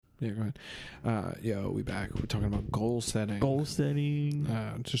Yeah, go ahead. We back. We're talking about goal setting.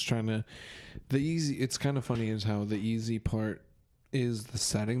 Just trying to... It's kind of funny is how the easy part is the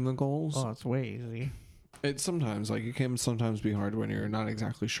setting the goals. Oh, it's way easy. It's sometimes, like, it can sometimes be hard when you're not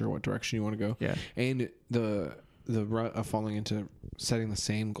exactly sure what direction you want to go. Yeah. And the rut of falling into setting the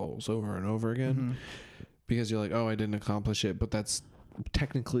same goals over and over again, because you're like, oh, I didn't accomplish it, but that's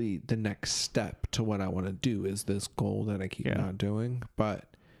technically the next step to what I want to do is this goal that I keep not doing, but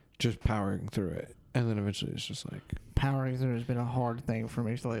just powering through it. And then eventually it's just like... Powering through has been a hard thing for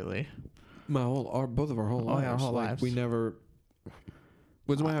me lately. Both of our whole lives. Yeah, our whole lives. We never...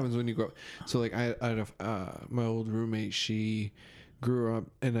 What's what happens when you grow up? So, like, I had my old roommate, she grew up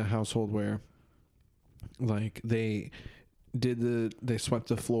in a household where, like, they swept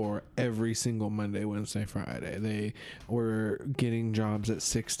the floor every single Monday, Wednesday, Friday. They were getting jobs at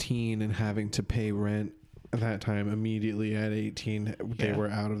 16 and having to pay rent at that time immediately at 18. They were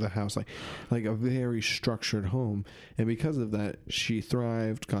out of the house, like a very structured home. And because of that, she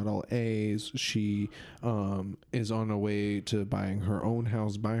thrived, got all A's. She is on her way to buying her own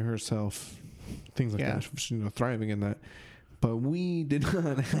house by herself, things like that. She's, thriving in that. But we did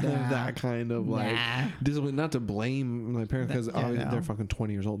not have that kind of discipline. Not to blame my parents, because they're fucking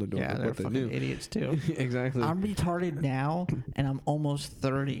 20 years old. They're doing they're what they fucking do. idiots too. Exactly. I'm retarded now, and I'm almost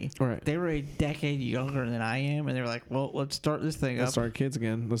 30. Right. They were a decade younger than I am, and they were like, "Well, let's start this thing up. Let's start kids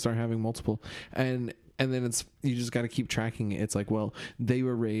again. Let's start having multiple." And then it's you just got to keep tracking it. It's like, well, they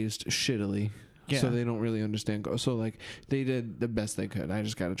were raised shittily, so they don't really understand. So like they did the best they could. I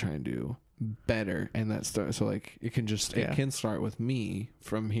just got to try and do better, and that's so like it can start with me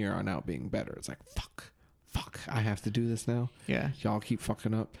from here on out being better. It's like fuck, I have to do this now. Y'all keep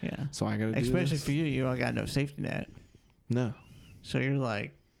fucking up. So I gotta do especially this. for you I got no safety net. No. So you're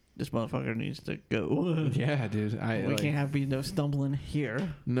like, this motherfucker needs to go. Yeah, dude. We can't be no stumbling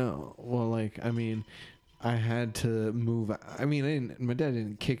here. No. Well, like, I mean, I had to move. I mean, my dad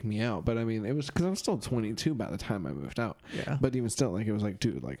didn't kick me out, but I mean, it was because I was still 22 by the time I moved out. But even still, like, it was like,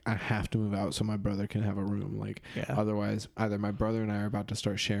 dude, like, I have to move out so my brother can have a room. Like, otherwise, either my brother and I are about to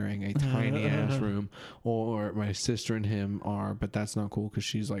start sharing a tiny ass room, or my sister and him are. But that's not cool because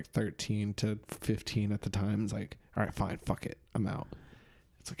she's like 13 to 15 at the time. It's like, all right, fine, fuck it, I'm out.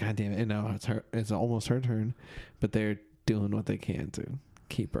 It's like, God damn it, and now it's almost her turn, but they're doing what they can to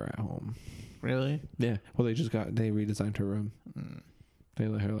keep her at home. Really? Yeah. Well, they redesigned her room. They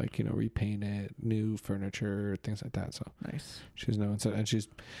let her, like, repaint it, new furniture, things like that. So nice. She's and she's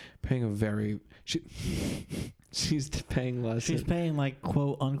paying she's paying less. She's paying like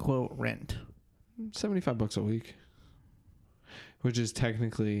quote unquote rent. $75 a week, which is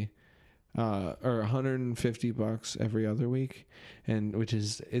technically, or $150 every other week, and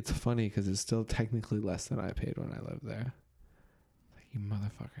it's funny because it's still technically less than I paid when I lived there. You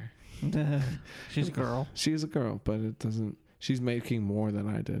motherfucker. She's a girl. She's a girl, but it doesn't... She's making more than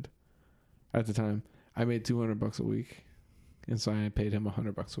I did at the time. I made $200 a week, and so I paid him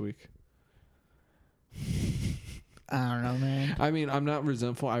 $100 a week. I don't know, man. I mean, I'm not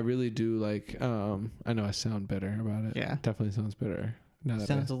resentful. I really do like... I know I sound bitter about it. Yeah. Definitely sounds bitter.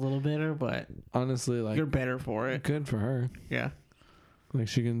 Sounds a little bitter, but... Honestly, like... You're better for it. Good for her. Yeah. Like,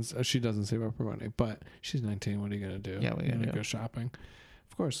 she doesn't save up her money, but she's 19. What are you going to do? Yeah, what are you going to go shopping?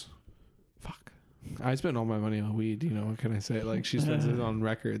 Of course. Fuck. I spend all my money on weed, what can I say? Like, she spends it on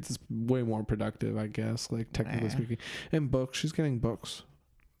records. It's way more productive, I guess, like, technically speaking. And books. She's getting books.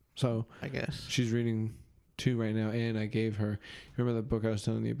 So, I guess. She's reading 2 right now, and I gave her... Remember the book I was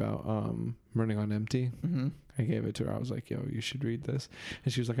telling you about, Running on Empty? Mm-hmm. I gave it to her. I was like, yo, you should read this.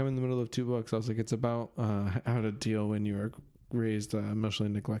 And she was like, I'm in the middle of 2 books. I was like, it's about how to deal when you are raised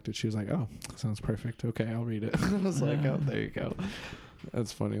emotionally neglected. She was like, oh, sounds perfect. Okay, I'll read it. I was like, oh, there you go.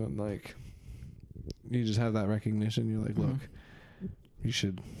 That's funny when, like, you just have that recognition. You're like, look, you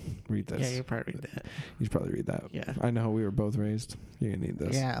should read this. Yeah, you probably read that. You should probably read that. Yeah. I know how we were both raised. You're going to need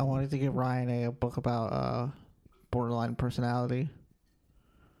this. Yeah, I wanted to give Ryan a book about borderline personality.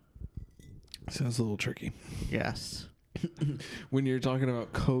 Sounds a little tricky. Yes. When you're talking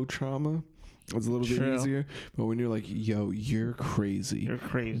about co-trauma, it's a little bit easier. But when you're like, yo, you're crazy. You're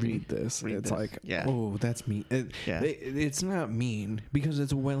crazy. Read this. It's like, yeah. Oh, that's mean. It's not mean because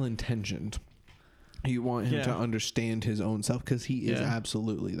it's well-intentioned. You want him to understand his own self because he is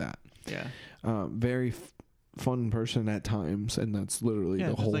absolutely that. Yeah. Very fun person at times, and that's literally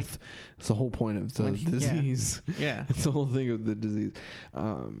the whole. It's the whole point of the disease. Yeah. It's the whole thing of the disease.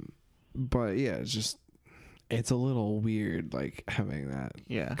 But yeah, it's a little weird, like, having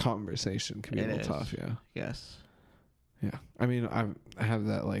that conversation can be a little tough. Yeah. Yes. Yeah. I mean, I have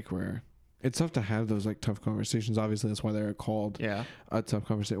that, like, where it's tough to have those like tough conversations. Obviously, that's why they're called Yeah. a tough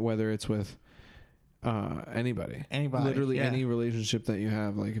conversation. Whether it's with anybody, literally yeah. any relationship that you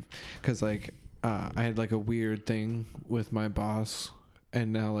have, like, because like I had like a weird thing with my boss,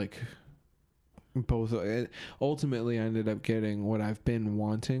 and now like both ultimately I ended up getting what I've been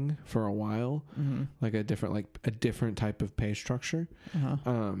wanting for a while, like a different type of pay structure.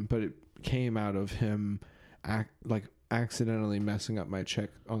 But it came out of him accidentally messing up my check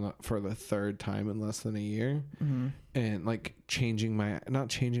for the third time in less than a year, and like not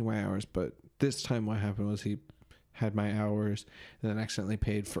changing my hours, but this time what happened was he had my hours and then accidentally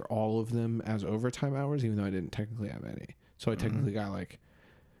paid for all of them as overtime hours, even though I didn't technically have any. So I technically got like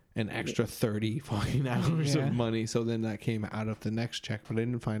an extra 30 fucking hours of money. So then that came out of the next check, but I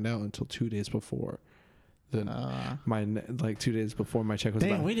didn't find out until 2 days before. Then 2 days before my check was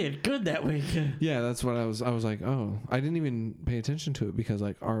Damn, we did good that week. Yeah, that's what I was like, oh, I didn't even pay attention to it because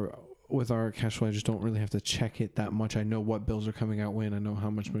like with our cash flow, I just don't really have to check it that much. I know what bills are coming out when. I know how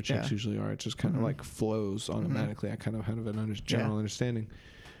much my checks usually are. It just kind of like flows automatically. I kind of have an general understanding.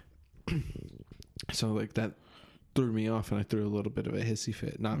 So like that threw me off, and I threw a little bit of a hissy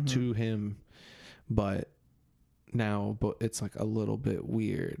fit, not to him, but it's like a little bit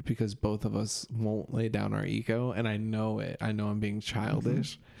weird because both of us won't lay down our ego, and I know it. I know I'm being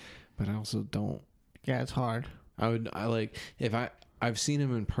childish, but I also don't. Yeah, it's hard. I've seen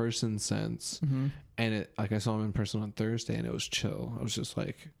him in person since, and I saw him in person on Thursday, and it was chill. I was just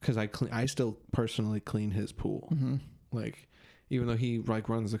like, because I still personally clean his pool, like even though he like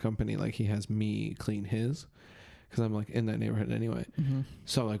runs the company, like he has me clean his, because I'm like in that neighborhood anyway.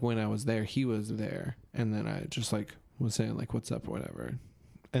 So like when I was there, he was there, and then I just like was saying like what's up or whatever,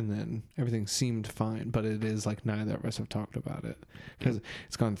 and then everything seemed fine. But it is like neither of us have talked about it because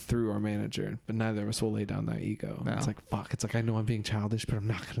it's gone through our manager, but neither of us will lay down that ego. No. It's like fuck. It's like I know I'm being childish, but I'm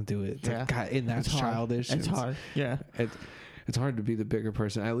not gonna do it. It's like God, and that's childish. It's hard. Yeah. It's hard to be the bigger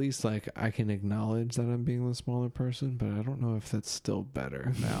person. At least like I can acknowledge that I'm being the smaller person, but I don't know if that's still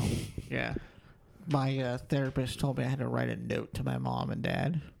better now. Yeah. My therapist told me I had to write a note to my mom and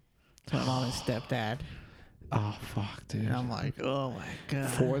dad, to my mom and stepdad. Oh fuck, dude! And I'm like, oh my God.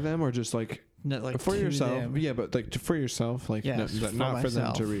 For them or just like, no, like for yourself? Them. Yeah, but like for yourself, like yes, not for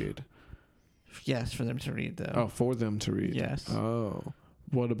them to read. Yes, for them to read though. Oh, for them to read. Yes. Oh,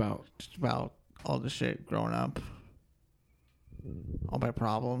 what about? Just about all the shit growing up, all my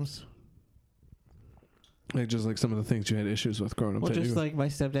problems. Like just like some of the things you had issues with growing up. Well, just like my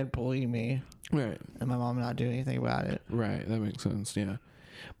stepdad bullying me, right, and my mom not doing anything about it. Right, that makes sense. Yeah,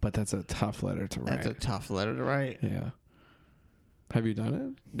 but that's a tough letter to write. That's a tough letter to write. Yeah. Have you done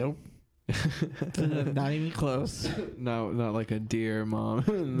it? Nope. Not even close. No, not like a dear mom.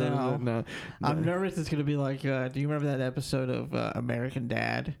 No. I'm nervous. It's gonna be like. Do you remember that episode of American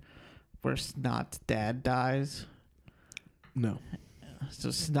Dad, where Snot's dad dies? No. So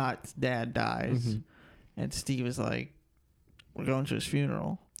Snot's dad dies. And Steve is like, we're going to his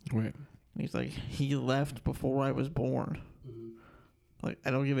funeral. Right. And he's like, he left before I was born. Like,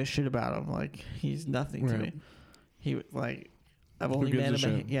 I don't give a shit about him. Like, he's nothing to me. He, like, I've only met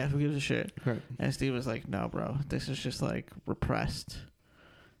him. Yeah, who gives a shit? Right. And Steve was like, no, bro, this is just, like, repressed.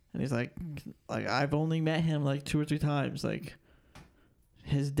 And he's like, I've only met him, like, 2 or 3 times. Like,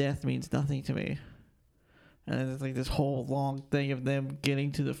 his death means nothing to me. And it's like this whole long thing of them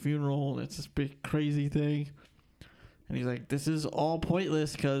getting to the funeral. And it's this big crazy thing. And he's like, this is all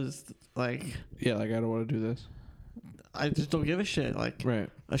pointless because, like... Yeah, like, I don't want to do this. I just don't give a shit. Like, right.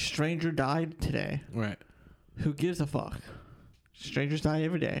 A stranger died today. Right. Who gives a fuck? Strangers die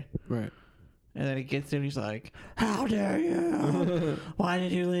every day. Right. And then he gets there and he's like, how dare you? Why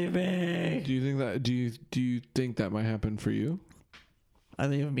did you leave me? Do you think that might happen for you? I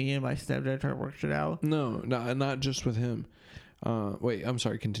think if me and my stepdad try to work shit out. No, not just with him. Wait, I'm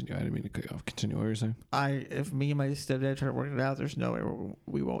sorry. Continue. I didn't mean to cut you off. Continue. What were you saying? If me and my stepdad try to work it out, there's no way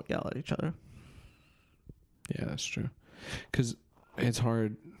we won't yell at each other. Yeah, that's true. Because it's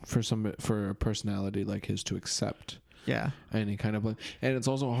hard for a personality like his to accept. Yeah. Any kind of blame. And it's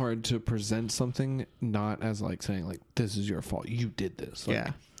also hard to present something not as like saying like, this is your fault. You did this. Like,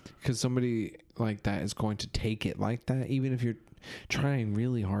 yeah. Because somebody like that is going to take it like that, even if you're trying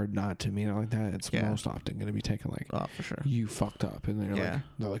really hard not to mean it like that. It's most often going to be taken like, oh, for sure, you fucked up, and they're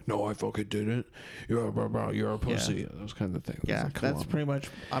like, no, I fucking didn't. You're a pussy. Yeah. Those kinds of things. Yeah, like, that's pretty much.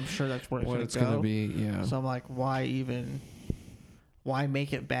 I'm sure that's where it's going to be. Yeah. So I'm like, why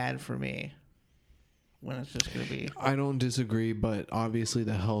make it bad for me when it's just going to be? I don't disagree, but obviously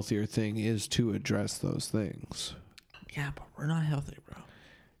the healthier thing is to address those things. Yeah, but we're not healthy, bro.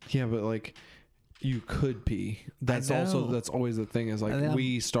 Yeah, but like. You could be. That's always the thing is like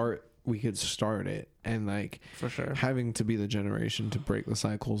we start we could start it, and like for sure having to be the generation to break the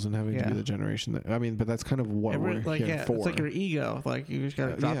cycles and having to be the generation that, I mean, but that's kind of what we're like, here for. It's like your ego. Like you just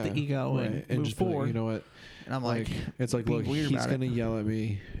gotta drop the ego and move just forward. Like, you know what? And I'm like it's like, look, he's gonna yell at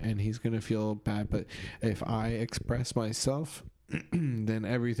me and he's gonna feel bad, but if I express myself, then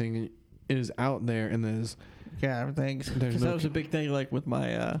everything is out there, and everything's because that was a big thing. Like with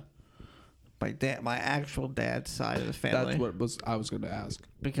my my actual dad's side of the family. That's what I was going to ask.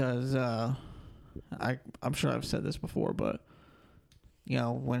 Because I'm sure I've said this before, but you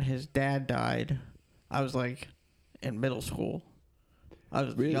know, when his dad died, I was like in middle school. I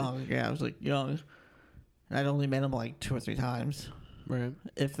was young. Yeah, I was like young. And I'd only met him like 2 or 3 times. Right.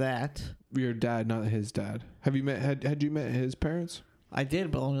 If that. Your dad, not his dad. Have you met? Had you met his parents? I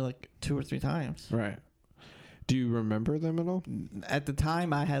did, but only like 2 or 3 times. Right. Do you remember them at all? At the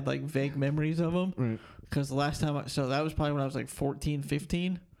time, I had like vague memories of them. Right. Because the last time, so that was probably when I was like 14,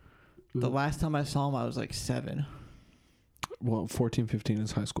 15. Mm-hmm. The last time I saw him, I was like 7. Well, 14, 15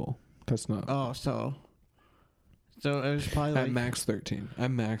 is high school. That's not. Oh, so it was probably like. At max 13.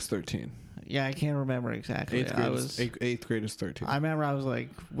 I'm max 13. Yeah, I can't remember exactly. 8th grade is 13. I remember I was like,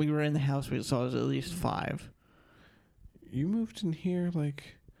 we were in the house, so I was at least 5. You moved in here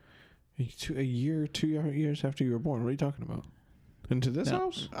like a year, 2 years after you were born. What are you talking about? Into this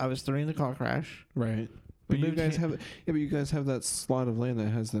house? I was 3 in the car crash. Right. But you guys have but you guys have that slot of land that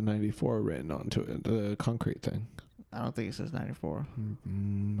has the 94 written onto it, the concrete thing. I don't think it says 94.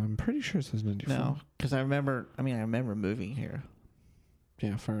 I'm pretty sure it says 94. No, because I remember moving here.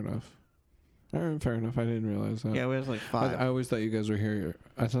 Yeah, fair enough. Fair enough. I didn't realize that. Yeah, we was like 5. I always thought you guys were here.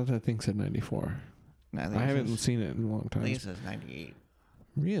 I thought that thing said 94. No, I haven't seen it in a long time. I think it says 98.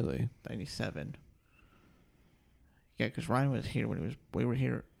 Really? 97. Yeah, because Ryan was here we were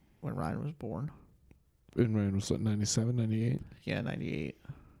here when Ryan was born. And Ryan was what, 97, 98? Yeah, 98.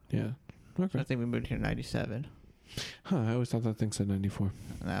 Yeah. Okay. I think we moved here in 97. Huh, I always thought that thing said 94.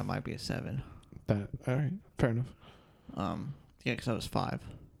 That might be a 7. All right, fair enough. Yeah, because I was 5.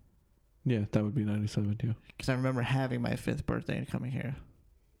 Yeah, that would be 97 too. Because I remember having my 5th birthday and coming here.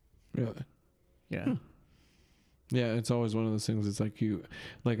 Really? Yeah. Yeah, it's always one of those things. It's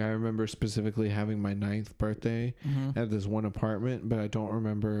like I remember specifically having my 9th birthday at this one apartment, but I don't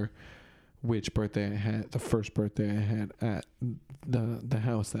remember which birthday I had. The first birthday I had at the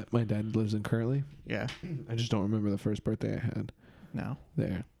house that my dad lives in currently. Yeah. I just don't remember the first birthday I had. No.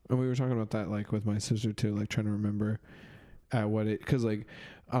 There. And we were talking about that like with my sister too, like trying to remember because like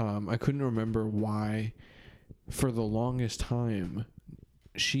I couldn't remember why for the longest time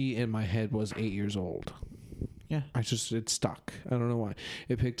she in my head was 8 years old. Yeah. It stuck. I don't know why.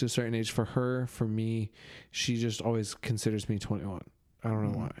 It picked a certain age for her. For me, she just always considers me 21. I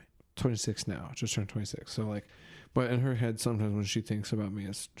don't know why. 26 now. Just turned 26. So like, but in her head, sometimes when she thinks about me,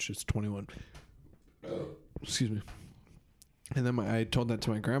 it's just 21. Excuse me. And then I told that to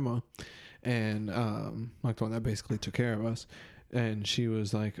my grandma, and like the one that basically took care of us, and she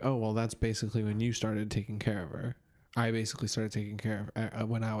was like, "Oh, well, that's basically when you started taking care of her." I basically started taking care of her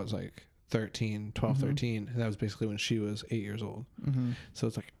when I was like 13. That was basically when she was 8 years old. So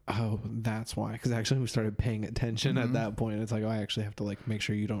it's like, oh, that's why. Because actually we started paying attention at that point. It's like, oh, I actually have to like make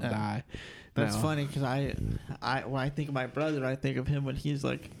sure you don't die. That's funny because I when I think of my brother, I think of him when he's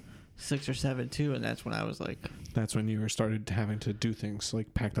like 6 or 7 too, and that's when I was like. That's when you started having to do things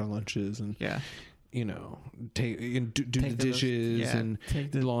like pack down lunches and you know, do the dishes and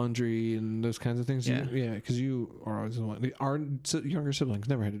the laundry and those kinds of things. Yeah, because you are always the one. Our younger siblings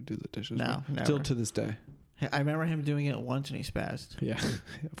never had to do the dishes. No, never. Still to this day. I remember him doing it once and he spazzed. Yeah,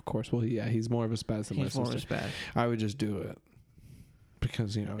 of course. Well, yeah, he's more of a spaz than my sister. He's more of a spaz. I would just do it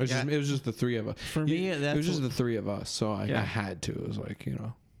because, you know, it was just the 3 of us. For me, it was just the 3 of us, so I had to. It was like, you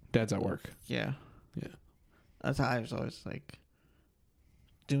know, Dad's at work. Yeah. Yeah. That's how I was always like.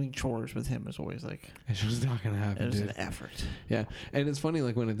 Doing chores with him is always like it's just not gonna happen. It was an effort. Yeah, and it's funny,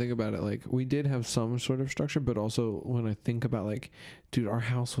 like when I think about it, like we did have some sort of structure, but also when I think about like, dude, our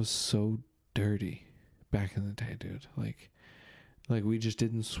house was so dirty back in the day, dude. Like we just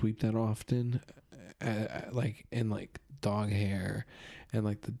didn't sweep that often, like in like dog hair, and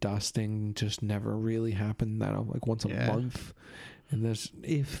like the dusting just never really happened that like once a month. And there's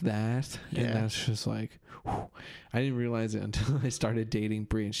if that, and that's just like, whew. I didn't realize it until I started dating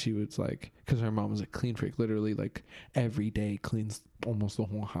Brie, and she was like, because her mom was a clean freak, literally like every day cleans almost the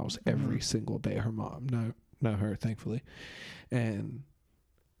whole house every single day. Her mom, not her, thankfully, and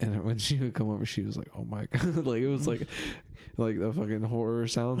when she would come over, she was like, oh my god, like it was like the fucking horror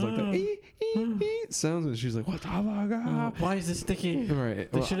sounds, like the sounds, and she's like, what the fuck? Why is it sticky? Right,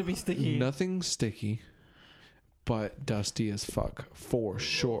 It shouldn't be sticky. Nothing's sticky. but dusty as fuck for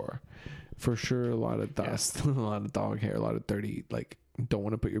sure. For sure, a lot of dust, a lot of dog hair, a lot of dirty. Like, don't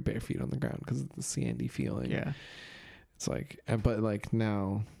want to put your bare feet on the ground because of the sandy feeling. Yeah, it's like, but like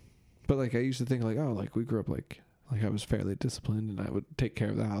now, but like I used to think like, oh, like we grew up like I was fairly disciplined and I would take care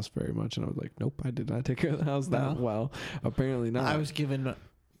of the house very much, and I was like, nope, I did not take care of the house that well. Apparently not. I was given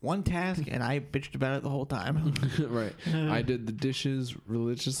one task and I bitched about it the whole time. Right. I did the dishes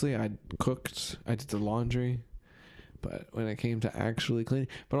religiously. I cooked. I did the laundry. But when it came to actually cleaning,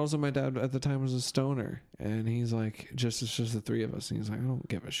 but also my dad at the time was a stoner, and he's like, it's just the three of us, and he's like, I don't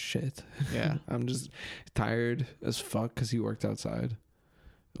give a shit. Yeah. I'm just tired as fuck because he worked outside,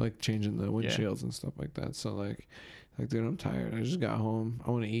 like changing the windshields and stuff like that. So like, dude, I'm tired. I just got home.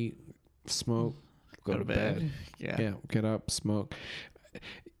 I want to eat, smoke, go to bed. Yeah. Get up, smoke.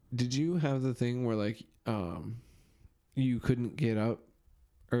 Did you have the thing where like, you couldn't get up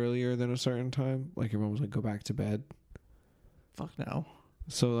earlier than a certain time? Like your mom was like, go back to bed. Fuck no.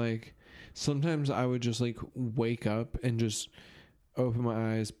 So like sometimes I would just like wake up and just open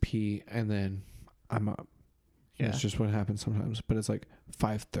my eyes, pee, and then I'm up. Yeah. That's just what happens sometimes. But it's like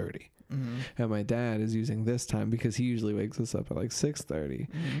 5:30. Mm-hmm. And my dad is using this time because he usually wakes us up at like 6:30.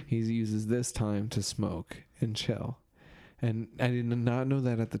 Mm-hmm. He uses this time to smoke and chill. And I did not know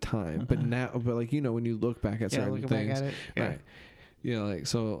that at the time. But now, but like, you know, when you look back at certain things, back at it, right? You know, like,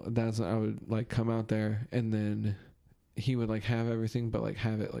 so that's, I would like come out there and then he would like have everything, but like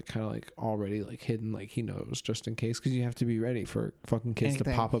have it like kind of like already like hidden, like he knows just in case, because you have to be ready for fucking kids to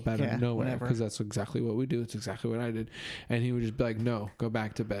pop up out of nowhere, because that's exactly what we do. It's exactly what I did. And he would just be like, no, go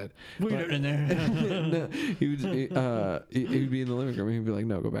back to bed. We're in there. No, he would be in the living room and he'd be like,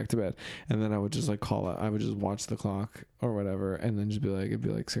 no, go back to bed. And then I would just like call out, I would just watch the clock or whatever, and then just be like, it'd be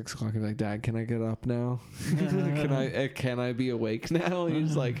like 6 o'clock and be like, Dad, can I get up now? can I be awake now? And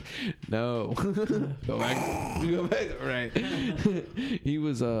he's like, no. go back right. He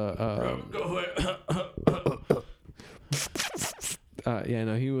was he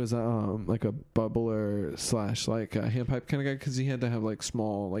was like a bubbler / like a hand pipe kind of guy, because he had to have like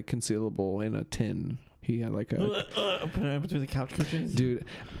small, like concealable in a tin. He had like a between the couch cushions. Dude,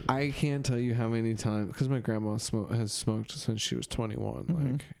 I can't tell you how many times, because my grandma has smoked since she was 21,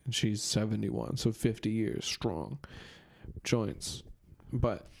 like, and she's 71, so 50 years strong joints.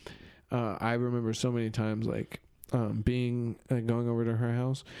 But I remember so many times like being going over to her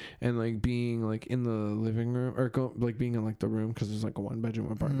house and like being like in the living room, or like being in like the room, because there's like a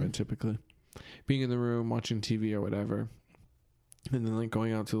 1-bedroom apartment typically, being in the room watching TV or whatever, and then like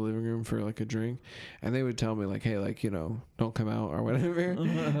going out to the living room for like a drink, and they would tell me like, hey, like, you know, don't come out or whatever.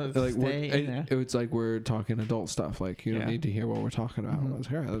 Like it's like we're talking adult stuff, like you don't need to hear what we're talking about. I was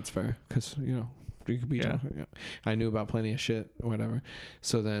like, all right, that's fair, because you know you could be talking. Yeah. I knew about plenty of shit or whatever.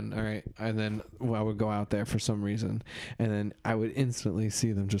 So then, all right, and then I would go out there for some reason, and then I would instantly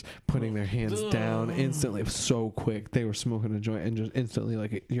see them just putting their hands down instantly, so quick. They were smoking a joint, and just instantly,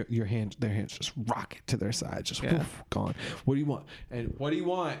 like their hands just rocket to their side, just woof, gone. What do you want? And what do you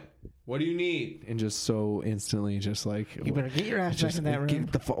want? What do you need? And just so instantly, just like, you better get your ass back in that room.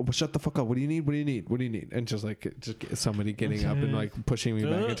 Shut the fuck up. What do you need? What do you need? What do you need? And just like, somebody getting up and like pushing me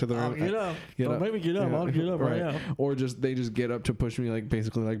back into the room. Get up. Don't make me get up. I'll get up right now. Or they just get up to push me, like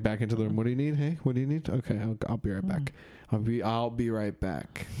basically like back into the room. What do you need? Hey, what do you need? Okay, I'll be right back. I'll be right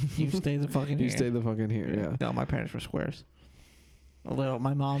back. You stay the fucking here. You stay the fucking here. Yeah. No, my parents were squares. Although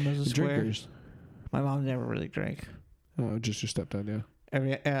my mom was a square. Drinkers. My mom never really drank. Oh, just your stepdad, yeah.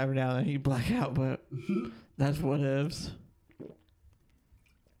 Every now and then he'd black out, but that's what ifs.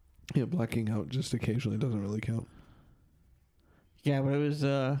 Yeah, blacking out just occasionally doesn't really count. Yeah, but it was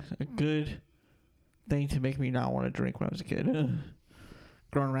a good thing to make me not want to drink when I was a kid.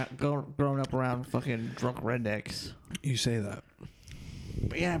 Growing up around fucking drunk rednecks. You say that.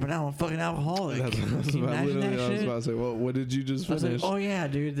 But yeah, but now I'm a fucking alcoholic. That's Can you about, imagine that shit? I was about to say, well, what did you just finish? Like, oh yeah,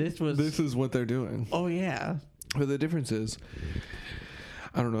 dude, this is what they're doing. Oh yeah. But the difference is,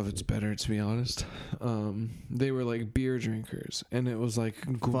 I don't know if it's better, to be honest. They were like beer drinkers, and it was like,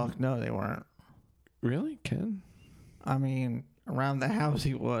 fuck no, they weren't. Really, Ken? I mean, around the house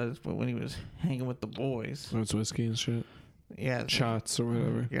he was, but when he was hanging with the boys, it's whiskey and shit. Yeah, shots or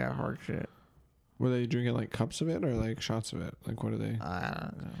whatever. Yeah, hard shit. Were they drinking like cups of it or like shots of it? Like, what are they? I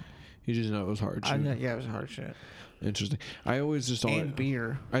don't know. You just know it was hard shit. Yeah, it was hard shit. Interesting. I always just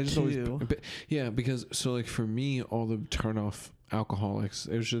beer. I just always because so like for me, all the turn off alcoholics,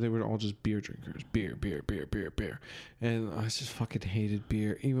 they were all just beer drinkers. Beer. And I just fucking hated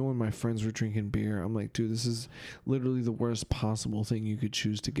beer. Even when my friends were drinking beer, I'm like, dude, this is literally the worst possible thing you could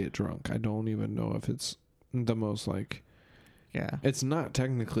choose to get drunk. I don't even know if it's the most like, yeah, it's not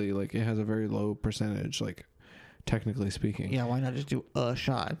technically like, it has a very low percentage like technically speaking. Yeah, why not just do a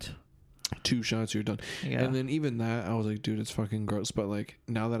shot? 2 shots, you're done. Yeah. And then even that, I was like, dude, it's fucking gross. But like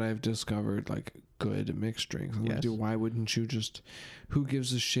now that I've discovered like good mixed drinks, I'm like, dude, why wouldn't you just? Who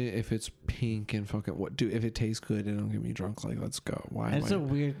gives a shit if it's pink and fucking what? Dude, if it tastes good and it'll get me drunk, like let's go. Why? It's a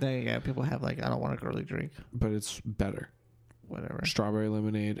weird thing. Yeah, people have like, I don't want a girly drink, but it's better. Whatever. Strawberry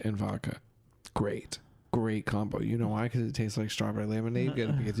lemonade and vodka, great combo. You know why? Because it tastes like strawberry lemonade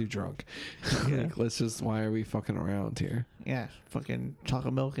and gets you drunk. Like, let's just, why are we fucking around here? Yeah, fucking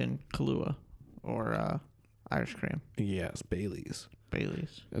chocolate milk and Kahlua or Irish cream. Yes, Bailey's.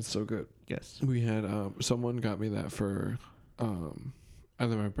 That's so good. Yes. We had someone got me that for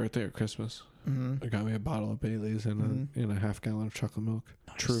either my birthday or Christmas. They got me a bottle of Bailey's and a half gallon of chocolate milk.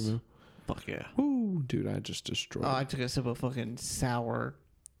 Nice. True Moo. Fuck yeah. Woo, dude, I just destroyed. I took a sip of fucking sour.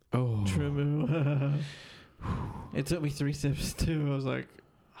 Oh. True Moo. It took me 3 sips too. I was like,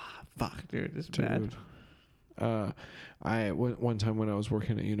 fuck, dude, this is bad. One time when I was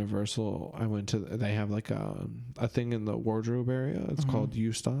working at Universal, I went to, they have like a thing in the wardrobe area. It's called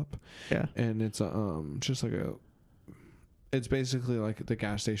U-Stop. Yeah. And it's just like it's basically like the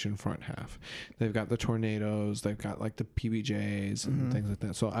gas station front half. They've got the Tornadoes, they've got like the PBJs and things like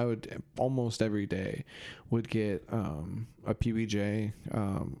that. So I would almost every day would get a PBJ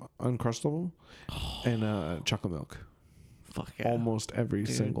Uncrustable and chocolate milk. Fuck yeah. Almost every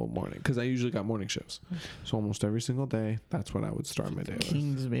single morning, because I usually got morning shifts. So almost every single day, that's what I would start my day with.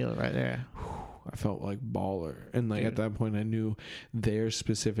 King's meal right there. I felt like baller. And like at that point I knew their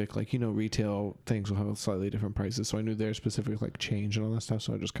specific, like, you know, retail things will have slightly different prices. So I knew their specific like change and all that stuff.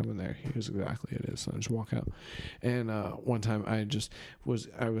 So I just come in there. Here's exactly it is. So I just walk out. And one time I had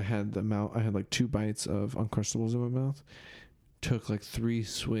like 2 bites of Uncrustables in my mouth. Took like 3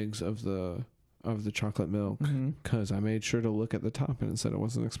 swigs of the chocolate milk because I made sure to look at the top and it said it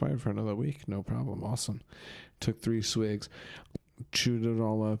wasn't expired for another week. No problem. Awesome. Took 3 swigs. Chewed it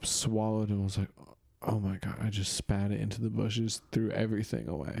all up, swallowed, and was like, oh my god, I just spat it into the bushes, threw everything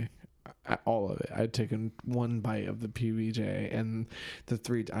away. All of it. I'd taken 1 bite of the PBJ and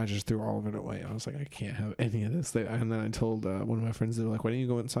I just threw all of it away. I was like, I can't have any of this. And then I told one of my friends, they were like, why don't you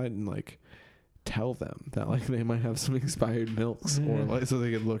go inside and like tell them that like they might have some expired milks or like so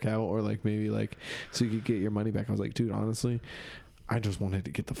they could look out, or like maybe like so you could get your money back. I was like, dude, honestly, I just wanted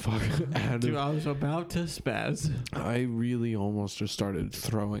to get the fuck out of... Dude, I was about to spaz. I really almost just started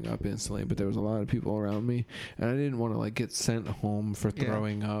throwing up instantly, but there was a lot of people around me, and I didn't want to, like, get sent home for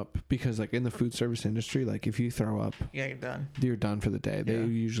throwing up, because, like, in the food service industry, like, if you throw up... Yeah, you're done. You're done for the day. They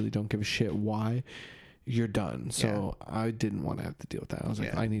usually don't give a shit why. You're done. So I didn't want to have to deal with that. I was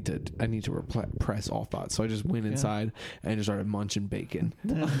like, I need to repress all thoughts. So I just went inside and just started munching bacon.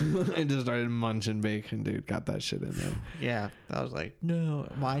 Dude. Got that shit in there. Yeah. I was like, no.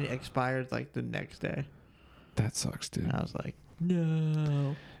 Mine expired like the next day. That sucks, dude. And I was like,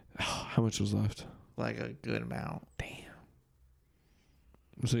 no. How much was left? Like a good amount. Damn.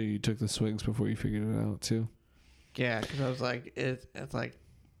 So you took the swigs before you figured it out too? Yeah, because I was like, it's like,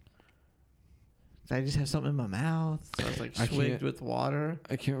 I just have something in my mouth. So I was like swigged with water.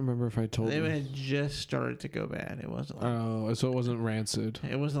 I can't remember if I told you. It had just started to go bad. It wasn't like... so it wasn't rancid.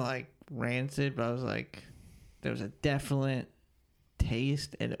 It wasn't like rancid, but I was like, there was a definite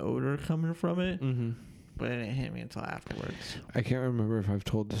taste and odor coming from it. Mm-hmm. But it didn't hit me until afterwards. I can't remember if I've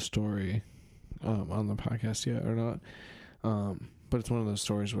told the story on the podcast yet or not. But it's one of those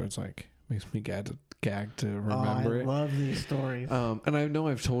stories where it's like, makes me gag to remember it. I love these stories. And I know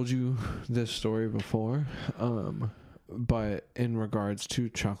I've told you this story before, but in regards to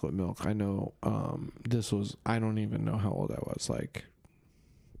chocolate milk, I know this was, I don't even know how old I was, like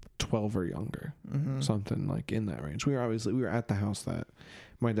 12 or younger, something like in that range. We were at the house that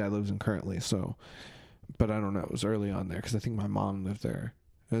my dad lives in currently, so, but I don't know, it was early on there, because I think my mom lived there.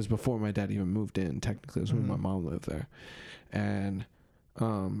 It was before my dad even moved in, technically. It was when my mom lived there. And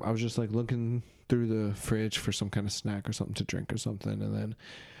I was just like looking through the fridge for some kind of snack or something to drink or something, and then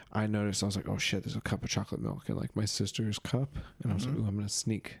I noticed, I was like, oh shit, there's a cup of chocolate milk in like my sister's cup, and I was like, ooh, I'm gonna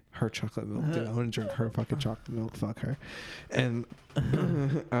sneak her chocolate milk, dude. I'm gonna drink her fucking chocolate milk, fuck her. And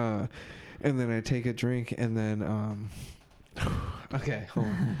and then I take a drink, and then okay, hold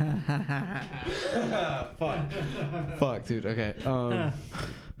on. fuck dude, okay.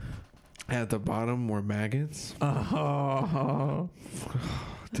 At the bottom were maggots. Oh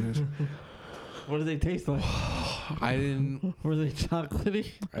dude. What do they taste like? I didn't. Were they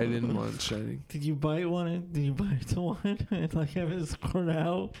chocolatey? I didn't munch. Did you bite one? Did you bite to one and like have it squirt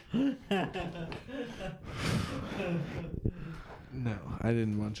out? No, I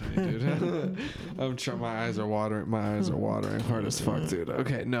didn't munch any, dude. I'm trying. My eyes are watering. Hard as fuck, dude.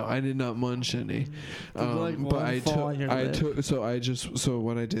 Okay, no, I did not munch any. But I took. So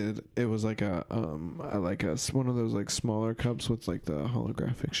what I did, it was like one of those like smaller cups with like the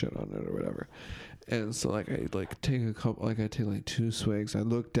holographic shit on it or whatever. And so like I take a couple, like I take like 2 swigs. I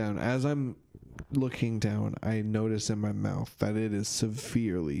look down. As I'm looking down, I notice in my mouth that it is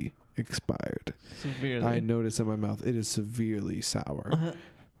severely expired. I notice in my mouth it is severely sour.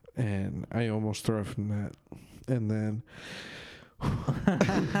 And I almost throw it from that. And then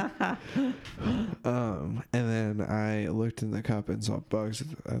and then I looked in the cup and saw bugs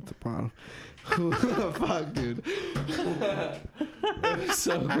at the bottom. Fuck, dude. It was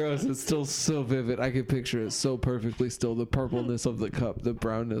so gross. It's still so vivid. I can picture it so perfectly still. The purpleness of the cup, the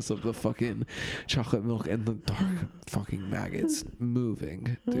brownness of the fucking chocolate milk, and the dark fucking maggots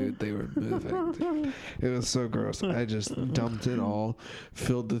moving. Dude, they were moving. Dude. It was so gross. I just dumped it all,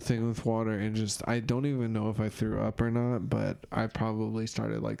 filled the thing with water, and just, I don't even know if I threw up or not, but I probably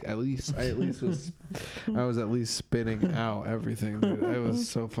started like, I was at least spitting out everything, dude. It was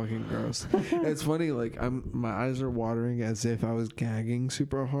so fucking gross. It's funny, like my eyes are watering as if I was gagging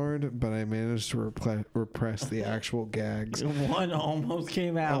super hard, but I managed to repress the actual gags. One almost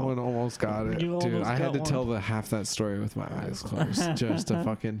came out. One almost got it, dude. I had to tell half that story with my eyes closed just to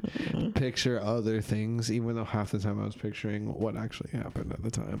fucking picture other things, even though half the time I was picturing what actually happened at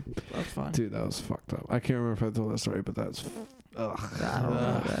the time. That's fine, dude. That was fucked up. I can't remember if I told that story, but that's I don't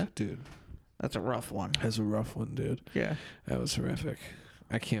know that. Dude. That's a rough one. That's a rough one, dude. Yeah, that was horrific.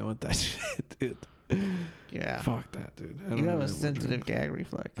 I can't with that shit, dude. Yeah. Fuck that, dude. You have a sensitive gag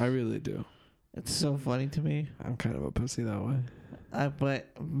reflex. I really do. It's so funny to me. I'm kind of a pussy that way.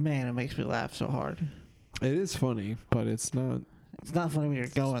 But man, it makes me laugh so hard. It is funny, but it's not. It's not funny when you're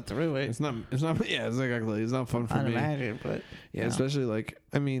going through it. It's not. Yeah, exactly. It's not fun for me. Imagine, but yeah, especially like,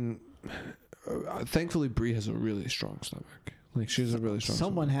 I mean, thankfully Bree has a really strong stomach. Like, she's a really strong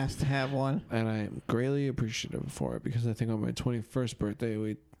Someone stomach. has to have one. And I am greatly appreciative for it, because I think on my 21st birthday,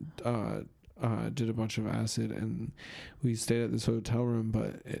 we did a bunch of acid and we stayed at this hotel room,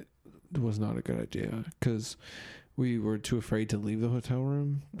 but it was not a good idea because we were too afraid to leave the hotel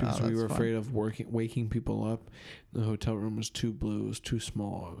room because we were afraid of waking people up. The hotel room was too blue, it was too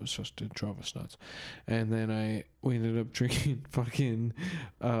small, it was just to drive us nuts. And then we ended up drinking fucking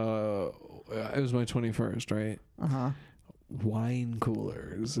it was my 21st, right? Wine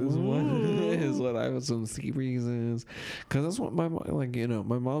coolers is what I was on ski reasons, because that's what my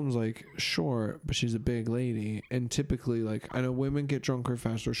mom's like, sure, but she's a big lady, and typically, like, I know women get drunker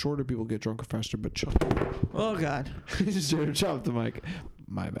faster, shorter people get drunker faster, but oh god, just chop the mic,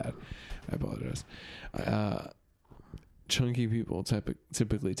 my bad, I apologize. Chunky people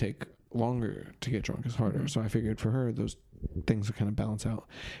typically take longer to get drunk, is harder, so I figured for her those things would kind of balance out.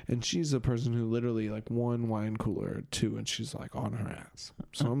 And she's a person who literally, like, 1 wine cooler, 2, and she's like on her ass.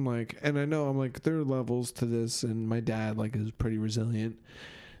 So I'm like, and I know I'm like, there are levels to this, and my dad like is pretty resilient,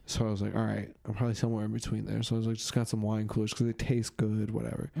 so I was like, all right, I'm probably somewhere in between there. So I was like, just got some wine coolers because they taste good,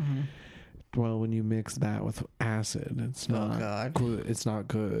 whatever. Well, when you mix that with acid, it's not good. It's not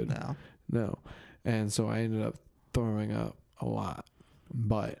good. No. And so I ended up throwing up a lot,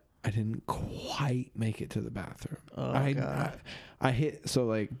 but I didn't quite make it to the bathroom. I hit, so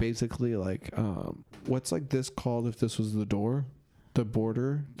like basically like what's like this called if this was the door? The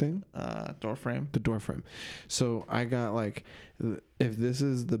border thing? Door frame. The door frame. So I got like, if this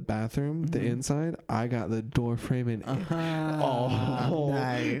is the bathroom, the inside, I got the door frame and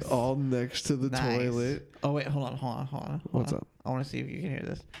all next to the toilet. Oh wait, hold on. What's up? I want to see if you can hear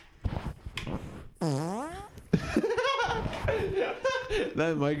this.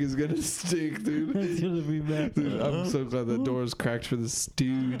 That mic is gonna stink, dude. It's gonna be bad. Dude, I'm so glad that door is cracked for this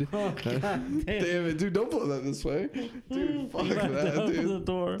dude. Oh, damn it, dude! Don't blow that this way, dude. Fuck that, dude. The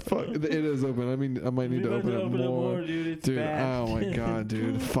door. Fuck, it is open. I mean, I might need to open it more, dude. It's dude. bad. Oh my god,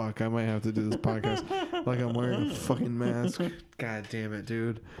 dude. Fuck, I might have to do this podcast like I'm wearing a fucking mask. God damn it,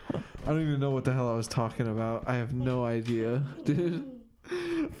 dude. I don't even know what the hell I was talking about. I have no idea, dude.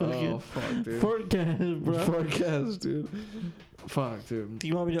 Oh fuck, dude. Forecast, bro. Forecast, dude. Fuck, dude. Do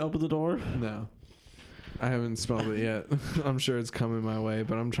you want me to open the door? No. I haven't smelled it yet. I'm sure it's coming my way,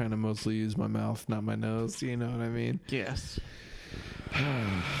 but I'm trying to mostly use my mouth, not my nose. You know what I mean? Yes.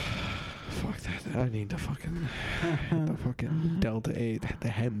 Fuck that. I need to fucking the fucking Delta 8,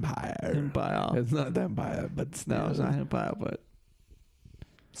 the Empire. It's not the Empire, but it's no, it's not Empire, but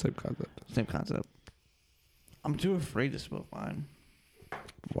same concept. Same concept. I'm too afraid to smoke mine.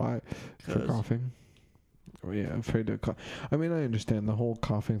 Why? For coughing? Oh yeah, afraid to cough. I mean, I understand the whole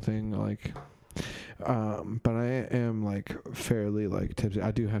coughing thing. Like, But I am like fairly like tipsy.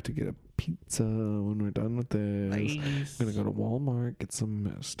 I do have to get a pizza when we're done with this. Nice. I'm gonna go to Walmart, get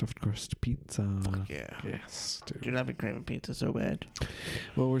some stuffed crust pizza. Fuck yeah. Yes, dude. Dude, I've been craving pizza so bad.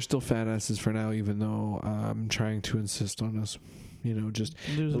 Well, we're still fat asses for now, even though I'm trying to insist on us, just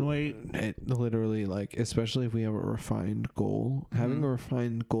losing weight. It literally, like, especially if we have a refined goal. Mm-hmm. Having a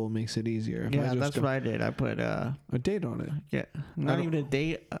refined goal makes it easier. If that's what I did. I put a date on it. Yeah, not even a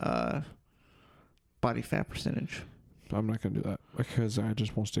date. Body fat percentage. I'm not gonna do that because I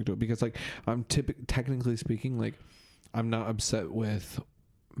just won't stick to it. Because like I'm technically speaking, like I'm not upset with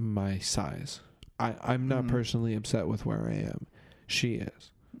my size. I'm not personally upset with where I am. She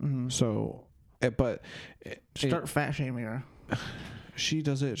is. Mm-hmm. So, start fat shaming her. She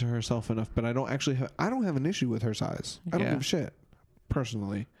does it to herself enough, but I don't have an issue with her size. I don't give a shit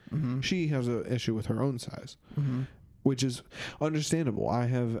personally. Mm-hmm. She has an issue with her own size. Mm-hmm. Which is understandable. I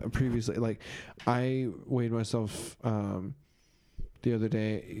have previously, like, I weighed myself the other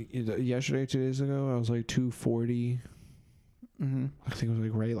day, yesterday, 2 days ago. I was like 240. Mm-hmm. I think it was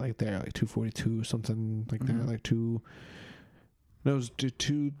like right like there, like 242, something like that. Like it was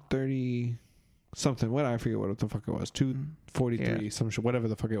 230 something. What I forget what the fuck it was. 243, some shit, whatever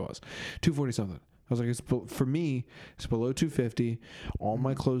the fuck it was. 240 something. I was like, for me, it's below 250. All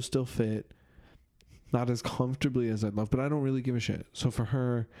my clothes still fit. Not as comfortably as I'd love, but I don't really give a shit. So for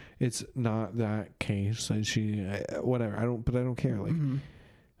her, it's not that case, and she, whatever. I don't care. Like,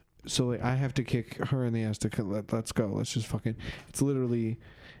 so like I have to kick her in the ass to let's go. Let's just fucking. It's literally,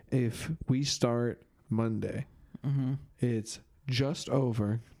 if we start Monday, it's just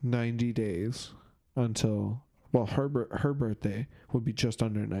over 90 days until her birthday would be just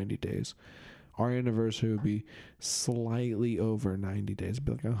under 90 days. Our anniversary would be slightly over 90 days, it'd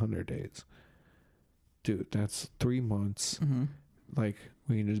be like 100 days. Dude, that's 3 months. Mm-hmm. Like,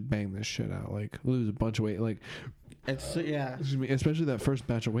 we can just bang this shit out. Like, lose a bunch of weight. Like, it's excuse me, especially that first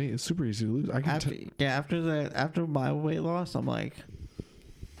batch of weight. It's super easy to lose. After my weight loss, I'm like,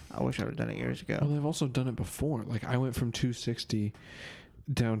 I wish I would have done it years ago. Well, I've also done it before. Like, I went from 260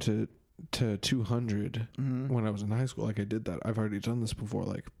 down to 200 when I was in high school. Like, I did that. I've already done this before.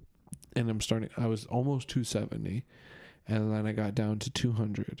 Like, and I was almost 270, and then I got down to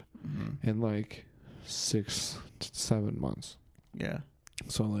 200, and like 6 to 7 months. Yeah.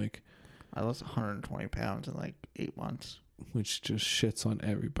 So like, I lost 120 pounds in like 8 months. Which just shits on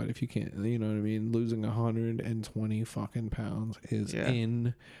everybody. If you can't, you know what I mean? Losing 120 fucking pounds is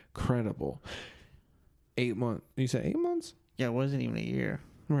incredible. 8 months. You said 8 months? Yeah, it wasn't even a year.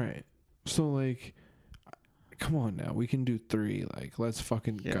 Right. So like, come on now, we can do 3. Like, let's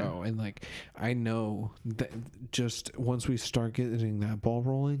fucking go. And like, I know that just once we start getting that ball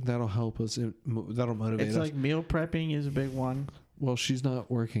rolling, that'll help us. That'll motivate us. It's like meal prepping is a big one. Well, she's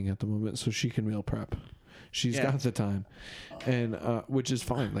not working at the moment, so she can meal prep. She's got the time, and which is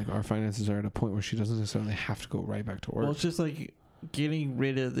fine. Like, our finances are at a point where she doesn't necessarily have to go right back to work. Well, it's just like getting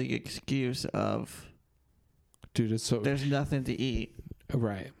rid of the excuse of, dude, it's so there's nothing to eat.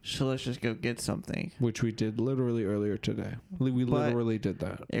 Right. So let's just go get something. Which we did literally earlier today. We literally did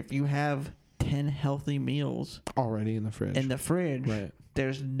that. If you have 10 healthy meals already in the fridge, right,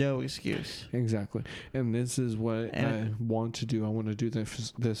 there's no excuse. Exactly. And this is what I want to do. I want to do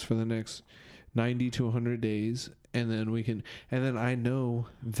this for the next 90 to 100 days. And then I know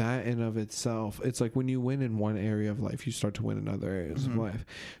that in of itself, it's like when you win in one area of life, you start to win in other areas of life.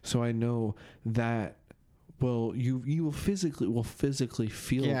 So I know that, well, you will physically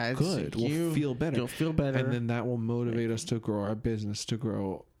feel good. We'll feel better. You'll feel better. And then that will motivate us to grow our business, to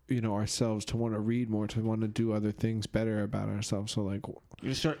grow, ourselves, to want to read more, to want to do other things better about ourselves. So like,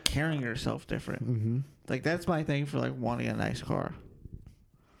 you start carrying yourself different. Like, that's my thing for like wanting a nice car.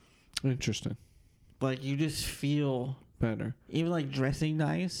 Interesting. Like, you just feel better. Even like dressing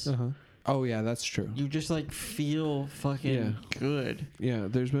nice. Oh yeah, that's true. You just like feel fucking good. Yeah,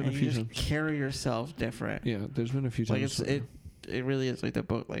 there's been a few times. You just carry yourself different. Yeah, there's been a few times. Like, it really is like the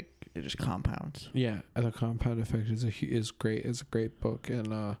book. Like, it just compounds. Yeah, the Compound Effect is great. It's a great book,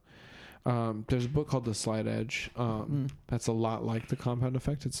 and there's a book called The Slight Edge. That's a lot like the Compound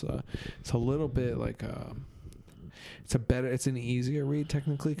Effect. It's a little bit like it's an easier read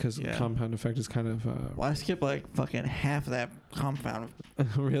technically because Compound Effect is kind of. Well, I skipped like fucking half of that Compound.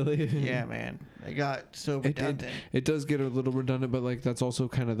 Really? Yeah, man. It got so redundant. It does get a little redundant, but like that's also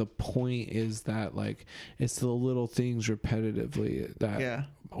kind of the point, is that like it's the little things repetitively that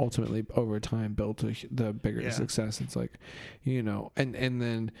ultimately over time build the bigger success. It's like, and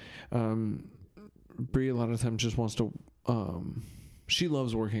then Brie a lot of times just wants to she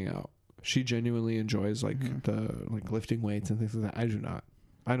loves working out. She genuinely enjoys like the lifting weights and things like that. I do not.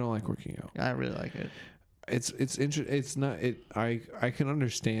 I don't like working out. I really like it. It's it's not it. I can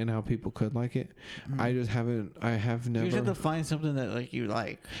understand how people could like it. I just haven't. I have never. You just have to find something that like you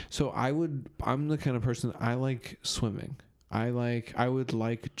like. So I'm the kind of person, I like swimming. I would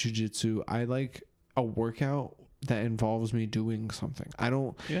like jujitsu. I like a workout that involves me doing something. I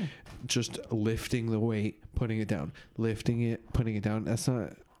don't just lifting the weight, putting it down, lifting it, putting it down. That's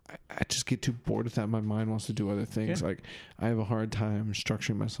not. I just get too bored with that. My mind wants to do other things. Like I have a hard time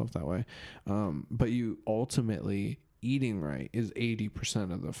structuring myself that way. But you ultimately eating right is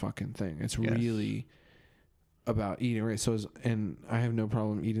 80% of the fucking thing. It's really about eating right. So, and I have no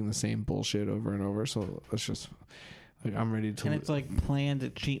problem eating the same bullshit over and over. So it's just like, I'm ready to. And it's like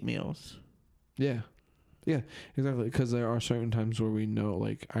planned cheat meals. Yeah. Yeah, exactly. Because there are certain times where we know,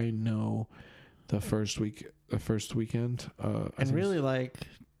 like I know the first weekend. And really like,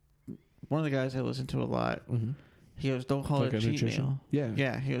 one of the guys I listen to a lot, he goes, don't call it a cheat meal.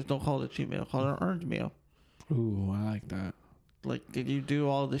 Yeah, he goes, don't call it a cheat meal. Call it an earned meal. Ooh, I like that. Like, did you do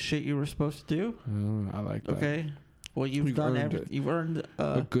all the shit you were supposed to do? I like that. Okay. Well, you've done everything. You've earned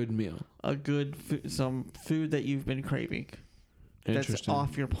a good meal. A good some food that you've been craving. That's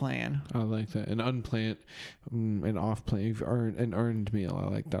off your plan. I like that. An unplanned, an off plan. You've earned an earned meal. I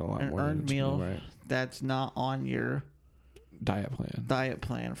like that a lot more. An earned meal, right? That's not on your diet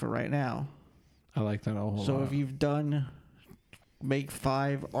plan for right now. I like that a whole lot. So if you've make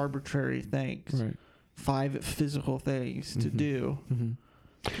 5 arbitrary things, right? 5 physical things to do.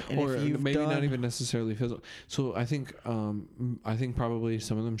 Or maybe not even necessarily physical. So I think probably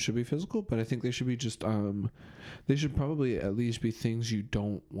some of them should be physical, but I think they should be just they should probably at least be things you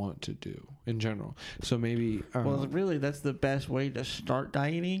don't want to do in general. So maybe well, really, that's the best way to start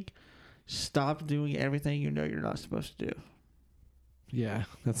dieting. Stop doing everything you know you're not supposed to do. Yeah,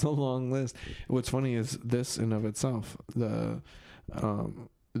 that's a long list. What's funny is this in of itself, the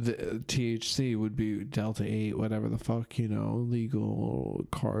THC would be Delta 8, whatever the fuck, legal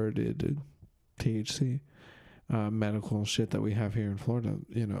carded THC, medical shit that we have here in Florida.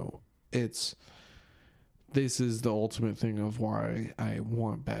 This is the ultimate thing of why I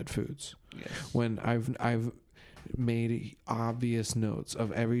want bad foods. Yes. When I've made obvious notes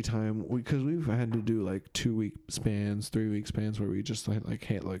of every time, because we've had to do like 2-week spans, 3-week spans where we just like,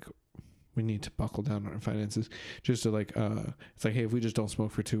 hey, like, we need to buckle down on our finances, just to like, it's like, hey, if we just don't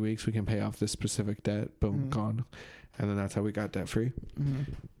smoke for 2 weeks, we can pay off this specific debt. Boom, gone. And then that's how we got debt free.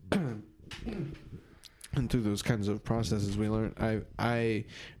 And through those kinds of processes, we learned, I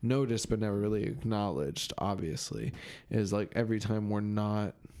noticed but never really acknowledged, obviously, is like every time we're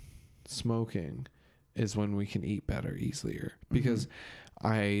not smoking is when we can eat better, easier. Because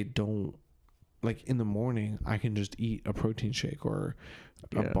I don't, like in the morning, I can just eat a protein shake or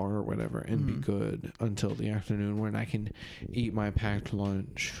a bar or whatever and be good until the afternoon, when I can eat my packed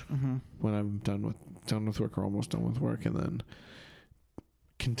lunch when I'm done with work or almost done with work, and then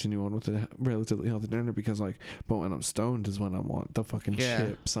continue on with a relatively healthy dinner. Because but when I'm stoned is when I want the fucking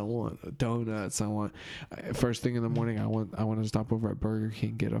chips, I want donuts, first thing in the morning I want to stop over at Burger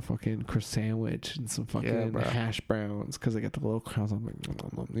King, get a fucking crisp sandwich and some fucking hash browns, because I get the little crowns. I'm like,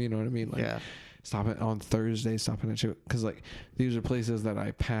 you know what I mean? Stopping on Thursday, stopping at because these are places that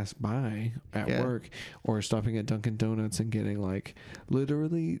I pass by at work, or stopping at Dunkin' Donuts and getting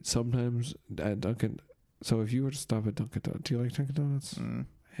literally sometimes at Dunkin'. So if you were to stop at Dunkin' Donuts, do you like Dunkin' Donuts?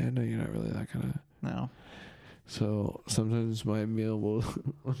 Yeah, no, you're not really that kind of. No. So sometimes my meal will,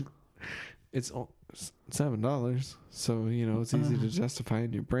 it's $7, so it's easy to justify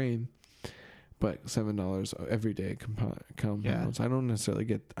in your brain. But $7 every day compounds. I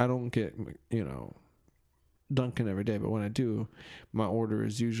don't get Dunkin' every day, but when I do, my order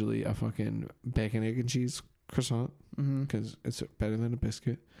is usually a fucking bacon, egg, and cheese croissant, because it's better than a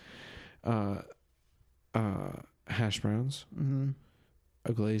biscuit. Hash browns,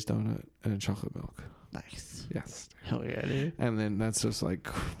 a glazed donut, and a chocolate milk. Nice. Yes. Hell yeah, dude. And then that's just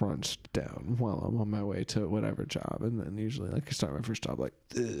crunched down while I'm on my way to whatever job. And then usually I start my first job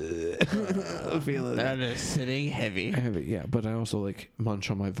feeling that is sitting heavy. Heavy, yeah. But I also munch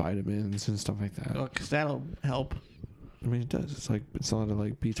on my vitamins and stuff like that. Oh, because that'll help. I mean, it does. It's a lot of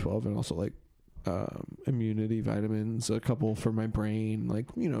B12 and also immunity vitamins, a couple for my brain,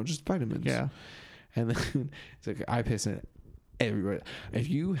 just vitamins. Yeah. And then it's I piss in everywhere.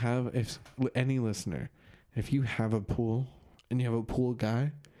 If any listener, if you have a pool and you have a pool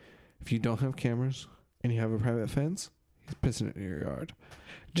guy, if you don't have cameras and you have a private fence, he's pissing in your yard.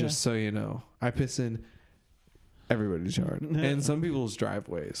 Just so you know, I piss in everybody's yard. And some people's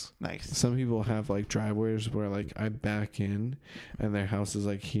driveways. Nice. Some people have like driveways where like I back in and their house is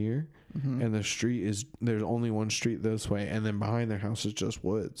like here. Mm-hmm. And the street is, there's only one street this way, and then behind their house is just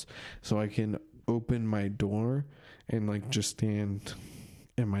woods. So I can open my door and like just stand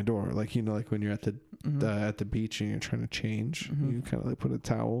in my door, like, you know, like when you're at the beach and you're trying to change, you kind of like put a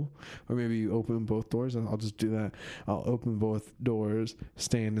towel, or maybe you open both doors. And I'll just do that. I'll open both doors,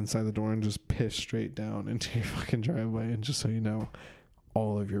 stand inside the door, and just piss straight down into your fucking driveway. And just so you know,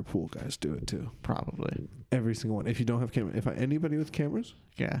 all of your pool guys do it too. Probably every single one. If you don't have cameras, anybody with cameras,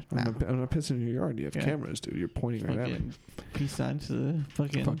 I'm not pissing in your yard. You have cameras, dude. You're pointing right at me. Peace sign to the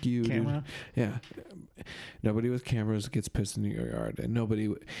fucking fuck you, camera. Dude. Yeah. Nobody with cameras gets pissed in your yard, and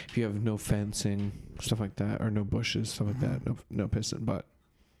nobody, if you have no fencing, stuff like that, or no bushes, stuff like that, no pissing. But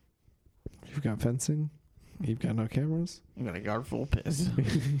if you've got fencing, you've got no cameras, you got a yard full of piss.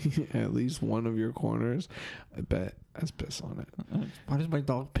 At least one of your corners, I bet, has piss on it. Why does my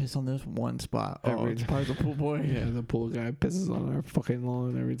dog piss on this one spot? It's probably the pool boy. Yeah, the pool guy pisses on our fucking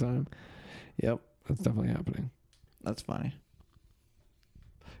lawn every time. Yep, that's definitely happening. That's funny.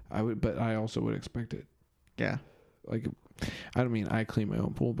 But I also would expect it. Yeah. Like, I don't mean I clean my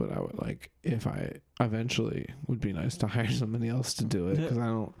own pool, but I would, like, if I eventually, would be nice to hire somebody else to do it, because I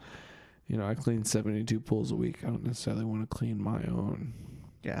don't, you know, I clean 72 pools a week. I don't necessarily want to clean my own.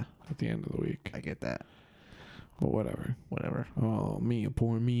 Yeah. At the end of the week. I get that. But whatever. Oh,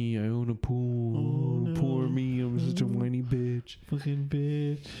 poor me. I own a pool. Oh, no. Poor me. I'm such a whiny bitch. Fucking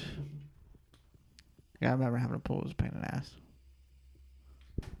bitch. Yeah, I remember having a pool. It was a pain in the ass.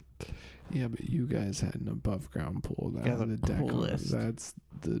 Yeah, but you guys had an above ground pool. Yeah, the coolest. That's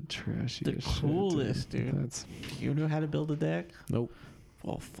the trashiest shit. The coolest, dude. That's. You know how to build a deck? Nope.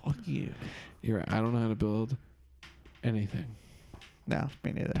 Well, fuck you. You're right. I don't know how to build anything. No,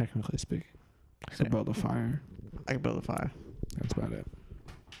 me neither. Technically speaking. I can build a fire. I can build a fire. That's about it.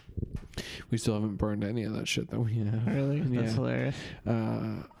 We still haven't burned any of that shit that we have. Really? That's hilarious.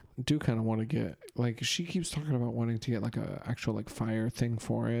 Do kind of want to get, like, she keeps talking about wanting to get like a actual like fire thing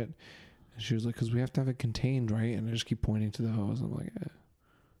for it. And she was like, because we have to have it contained, right? And I just keep pointing to the hose. I'm like,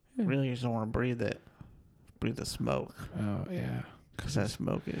 Really, you just don't want to breathe it. Breathe the smoke. Oh, yeah. Because that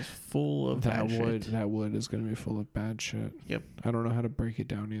smoke is full of that bad wood. shit. That wood is going to be full of bad shit. Yep. I don't know how to break it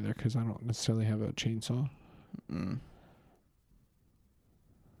down either, because I don't necessarily have a chainsaw. I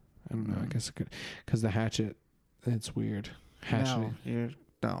don't know. I guess it could, because the hatchet, it's weird. No,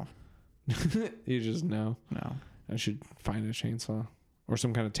 no. You just know. No. I should find a chainsaw or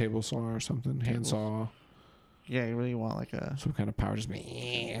some kind of table saw or something. Handsaw. Yeah, you really want like a some kind of power. Just I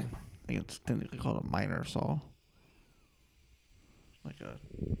think it's technically called a miner saw. Like a.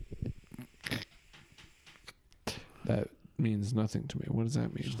 That means nothing to me. What does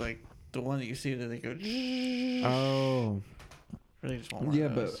that mean? Just like the one that you see that they go. Oh. Really just want one yeah,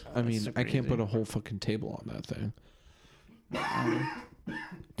 of those. But I mean, I can't put a whole fucking table on that thing.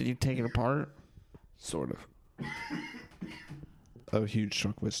 Did you take it apart? Sort of. A huge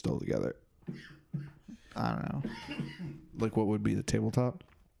chunk was still together. I don't know. Like what would be the tabletop?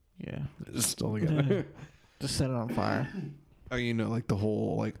 Yeah. It's still together. Just set it on fire. Oh, you know, like the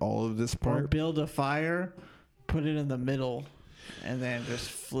whole, like all of this part? Or build a fire, put it in the middle, and then just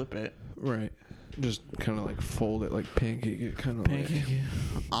flip it. Right. Just kind of like fold it, like pancake it, kind of like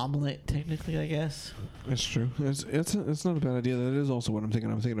omelet, technically, I guess. It's true. It's not a bad idea. That is also what I'm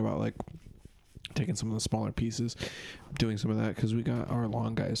thinking. I'm thinking about like taking some of the smaller pieces, doing some of that, because we got our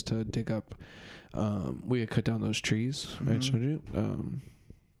lawn guys to dig up. We had cut down those trees. I showed you.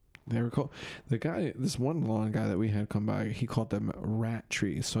 They were called this one lawn guy that we had come by, he called them rat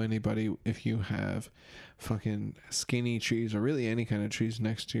trees. So anybody, if you have fucking skinny trees or really any kind of trees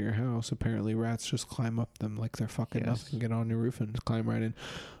next to your house, apparently rats just climb up them like they're fucking nothing, get on your roof and climb right in.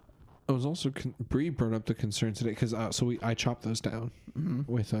 I was also Bree brought up the concern today because I chopped those down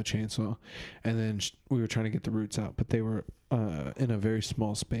with a chainsaw, and then we were trying to get the roots out, but they were in a very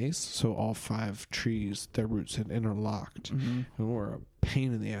small space, so all 5 trees, their roots had interlocked, and were a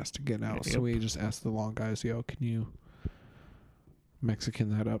pain in the ass to get out. So we just asked the lawn guys, "Yo, can you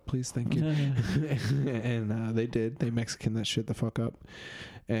Mexican that up, please? Thank you." And they did. They Mexican that shit the fuck up.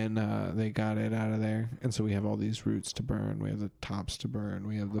 And they got it out of there. And so we have all these roots to burn. We have the tops to burn.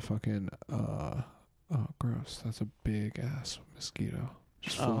 We have the fucking... oh, gross. That's a big-ass mosquito.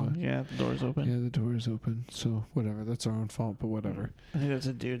 Yeah, the door's open. Yeah, the door's open. So, whatever. That's our own fault, but whatever. I think that's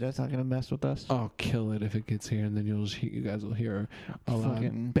a dude. That's not going to mess with us. I'll kill it if it gets here, and then you guys will hear a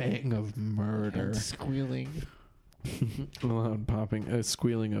loud bang of murder. And squealing. A loud popping,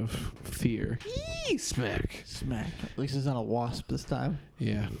 squealing of fear. Eee, smack. At least it's not a wasp this time.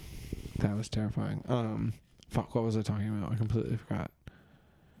 Yeah, that was terrifying. Fuck, what was I talking about? I completely forgot.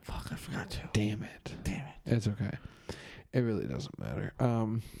 Fuck, I forgot to. Damn it. It's okay. It really doesn't matter. I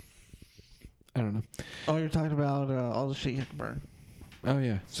don't know. Oh, you're talking about all the shit you have to burn. Oh,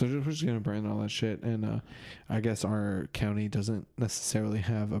 yeah. So we're just going to burn all that shit. And I guess our county doesn't necessarily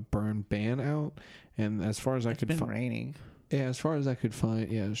have a burn ban out. And as far as I could find... It's been raining. Yeah, as far as I could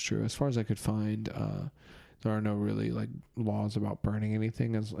find... Yeah, it's true. As far as I could find, there are no really, like, laws about burning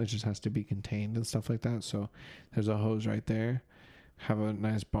anything. It just has to be contained and stuff like that. So there's a hose right there. Have a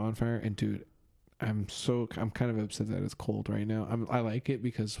nice bonfire. And, dude, I'm kind of upset that it's cold right now. I like it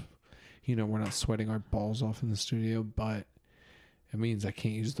because, you know, we're not sweating our balls off in the studio, but... It means I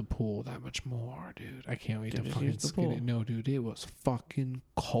can't use the pool that much more, dude. I can't wait to fucking skin it. No, dude, it was fucking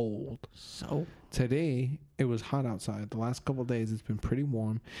cold. So? Today, it was hot outside. The last couple of days, it's been pretty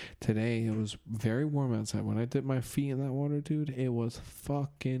warm. Today, it was very warm outside. When I dipped my feet in that water, dude, it was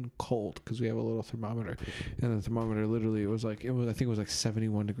fucking cold because we have a little thermometer. And the thermometer, literally, I think it was like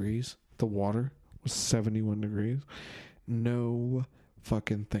 71 degrees. The water was 71 degrees. No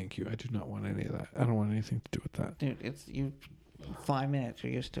fucking thank you. I do not want any of that. I don't want anything to do with that. Dude, it's... 5 minutes,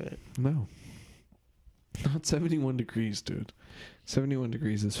 you're used to it. No. Not 71 degrees, dude. 71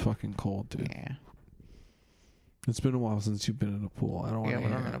 degrees is fucking cold, dude. Yeah. It's been a while since you've been in a pool. I don't want to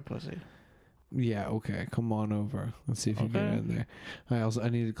hear it. A pussy. Yeah, okay. Come on over. Let's see if you get in there. I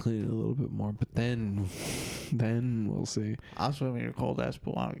need to clean it a little bit more, but then we'll see. I'll swim in your cold ass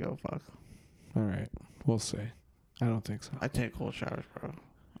pool. I don't give a fuck. All right. We'll see. I don't think so. I take cold showers, bro.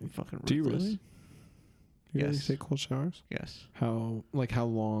 I'm fucking ruthless. Do you really? You really take cold showers? Yes. How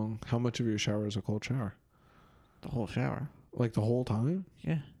long? How much of your shower is a cold shower? The whole shower. Like the whole time?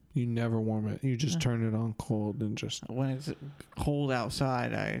 Yeah. You never warm it. You just turn it on cold and just... When it's cold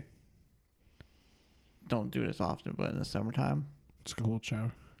outside, I don't do it as often, but in the summertime... It's a cold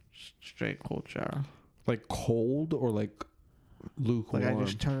shower. Straight cold shower. Like cold or like lukewarm? Like I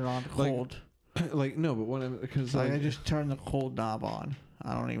just turn it on cold. Like no, but when because I just turn the cold knob on.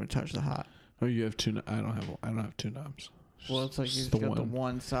 I don't even touch the hot. Oh, you have two. I don't have two knobs. Well, it's like you just got the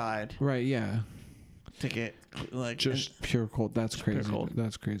one side. Right. Yeah. To get like just pure cold. That's crazy. Cold.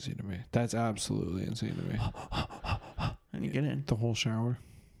 That's crazy to me. That's absolutely insane to me. And you get in the whole shower.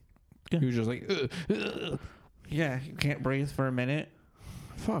 Yeah. You're just like. Yeah, you can't breathe for a minute.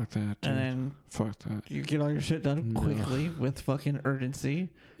 Fuck that, dude. And then fuck that. You get all your shit done quickly with fucking urgency.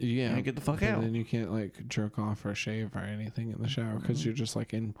 Yeah. And you get the fuck out. And then you can't like jerk off or shave or anything in the shower because you're just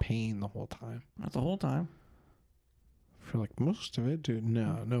like in pain the whole time. Not the whole time. For like most of it, dude.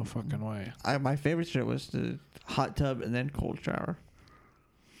 No fucking way. My favorite shit was the hot tub and then cold shower.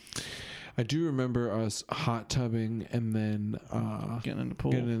 I do remember us hot tubbing and then getting in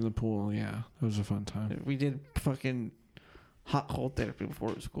the pool. Yeah, it was a fun time. We did fucking hot cold therapy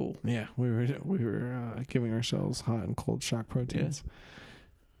before school. Yeah, we were giving ourselves hot and cold shock proteins.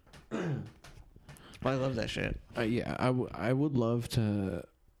 Yeah. I love that shit. Yeah, I would love to.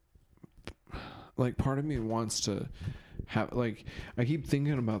 Like, part of me wants to have like I keep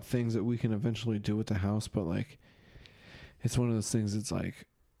thinking about things that we can eventually do with the house, but like it's one of those things. It's like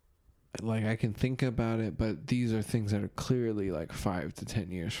I can think about it, but these are things that are clearly like 5 to 10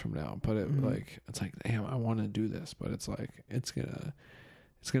 years from now. But it's like, damn, I want to do this, but it's like it's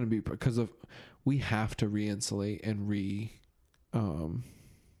gonna be because of we have to re-insulate and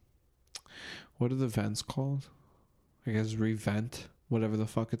what are the vents called? I guess revent, whatever the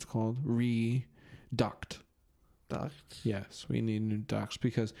fuck it's called, duct. Ducts. Yes, we need new ducts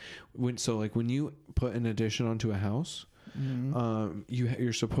because when you put an addition onto a house. Mm-hmm.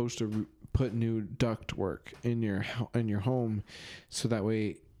 You're supposed to put new duct work in your home, so that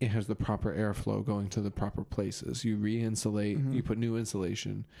way it has the proper airflow going to the proper places. You re-insulate, you put new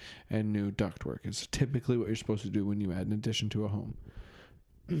insulation, and new duct work. It's typically what you're supposed to do when you add an addition to a home.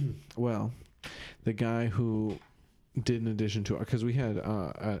 Well, the guy who did an addition to it, because we had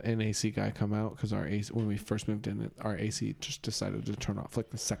an AC guy come out because our AC, when we first moved in, our AC just decided to turn off like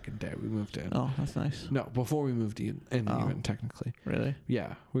the second day we moved in. Oh, that's nice. No, before we moved in, even technically. Really?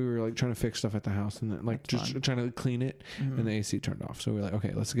 Yeah, we were like trying to fix stuff at the house and then like that's just trying to clean it, and the AC turned off. So we were like,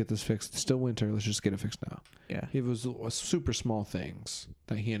 okay, let's get this fixed. It's still winter, let's just get it fixed now. Yeah. It was super small things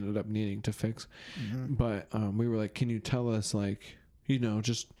that he ended up needing to fix, but we were like, can you tell us like,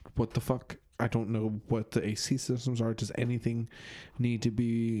 just what the fuck? I don't know what the AC systems are. Does anything need to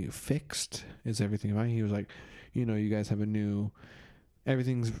be fixed? Is everything fine? He was like, you guys have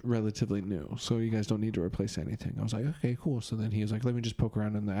everything's relatively new, so you guys don't need to replace anything. I was like, okay, cool. So then he was like, let me just poke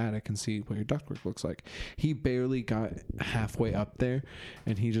around in the attic and see what your ductwork looks like. He barely got halfway up there,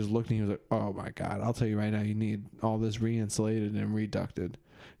 and he just looked and he was like, oh my God, I'll tell you right now, you need all this re-insulated and reducted.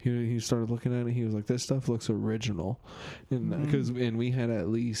 He started looking at it. He was like, "This stuff looks original," and we had at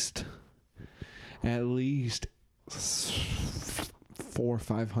least 400 or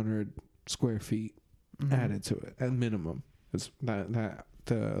 500 square feet added to it at minimum. It's that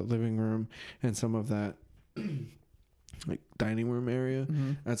the living room and some of that like dining room area.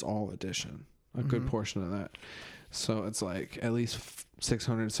 That's all addition. A good portion of that. So it's like at least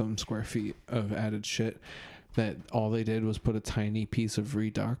 600 some square feet of added shit that all they did was put a tiny piece of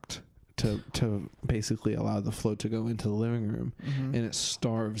reduct to basically allow the flow to go into the living room, and it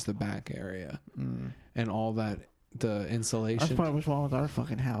starves the back area and all that, the insulation. That's probably what's wrong with our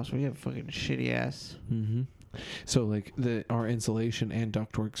fucking house. We have fucking shitty ass. So like our insulation and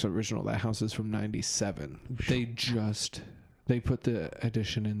ductwork's original. That house is from 97. They put the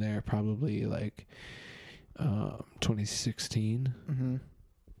addition in there probably like 2016.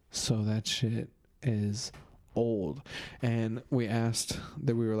 So that shit is old. And we asked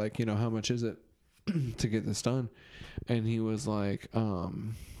that, we were like, you know, how much is it to get this done? And he was like probably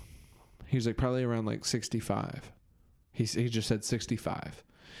around like 65. He just said 65.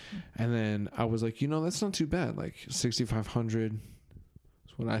 And then I was like, you know, that's not too bad. Like 6,500 is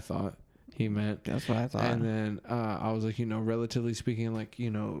what I thought he meant. That's what I thought. And then I was like, you know, relatively speaking, like, you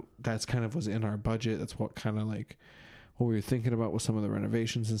know, that's kind of was in our budget. That's what kind of like what we were thinking about with some of the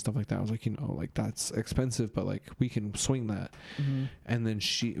renovations and stuff like that. I was like, you know, like that's expensive, but like we can swing that. And then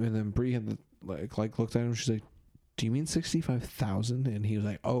Bree had like looked at him. She's like, do you mean 65,000? And he was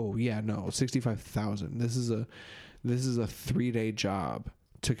like, oh yeah, no, 65,000. This is a 3-day job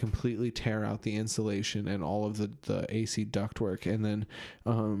to completely tear out the insulation and all of the AC ductwork. And then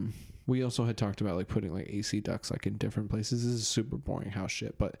we also had talked about like putting like AC ducts like in different places. This is super boring house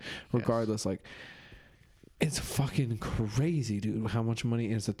shit, but regardless, like it's fucking crazy, dude, how much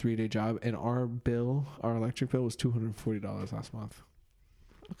money is a 3-day job. And our electric bill was $240 last month.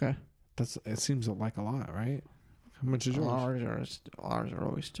 Okay. It seems like a lot, right? How much is yours? Ours are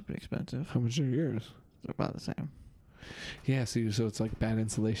always stupid expensive. How much are yours? They're about the same. Yeah, so it's like bad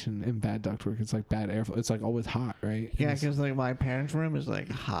insulation and bad ductwork. It's like bad airflow. It's like always hot, right? Yeah, because like my parents' room is like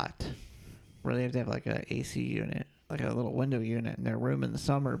hot, where they have to have like an AC unit, like a little window unit in their room in the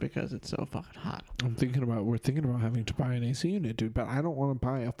summer because it's so fucking hot. We're thinking about having to buy an AC unit, dude. But I don't want to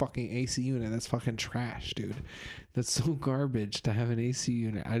buy a fucking AC unit. That's fucking trash, dude. That's so garbage to have an AC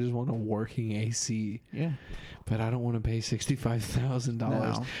unit. I just want a working AC. Yeah. But I don't want to pay $65,000.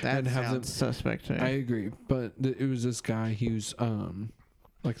 No, that sounds suspect to me. I agree, but it was this guy. He was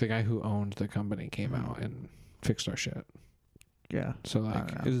like the guy who owned the company came out and fixed our shit. Yeah. So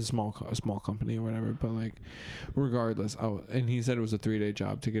like it was a small company or whatever, but like regardless, and he said it was a 3-day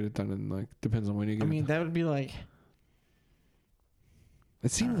job to get it done, and like depends on when you get. I mean, that would be like.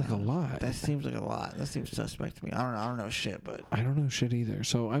 It seems like a lot. That seems like a lot. That seems suspect to me. I don't know shit, but I don't know shit either.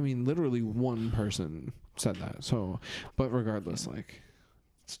 So I mean, literally one person said that. So, but regardless, like,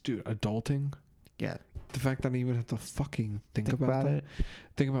 dude, adulting. Yeah. The fact that I even have to fucking think about that.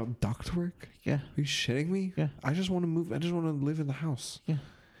 Think about ductwork. Yeah. Are you shitting me? Yeah. I just want to move. I just want to live in the house. Yeah.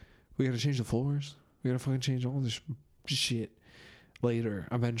 We got to change the floors. We got to fucking change all this shit later,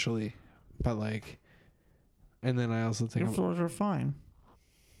 eventually. But like, and then I also think your floors are fine.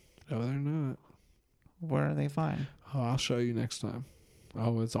 No, they're not. Where are they fine? Oh, I'll show you next time.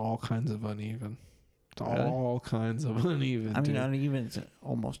 Oh, it's all kinds of uneven. It's all kinds of uneven. I mean, uneven is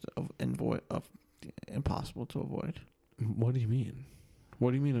almost impossible to avoid. What do you mean?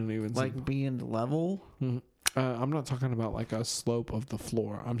 What do you mean uneven? Like being level? I'm not talking about like a slope of the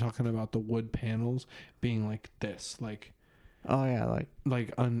floor. I'm talking about the wood panels being like this, like. Oh yeah,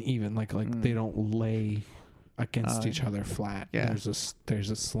 like uneven, like they don't lay against each other flat. Yeah.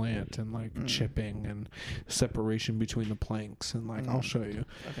 There's a slant and like chipping and separation between the planks, and like I'll show you.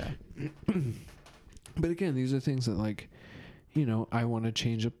 Okay. But again, these are things that like, you know, I want to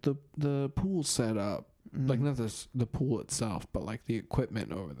change up the pool setup. Like not the pool itself, but like the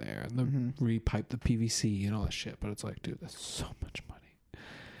equipment over there and the repipe the PVC and all that shit. But it's like, dude, that's so much money.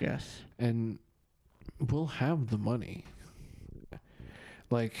 Yes. And we'll have the money.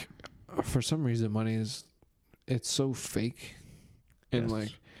 Like, for some reason, it's so fake. And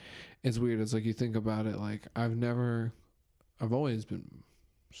like, it's weird. It's like, you think about it, like, I've always been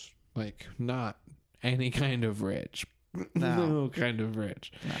like not any kind of rich. No kind of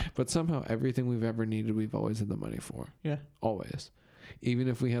rich. No. But somehow everything we've ever needed, we've always had the money for. Yeah. Always. Even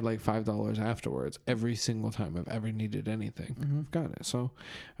if we had like $5 afterwards, every single time I've ever needed anything, I've got it. So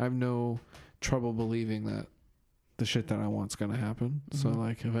I have no trouble believing that the shit that I want's going to happen. So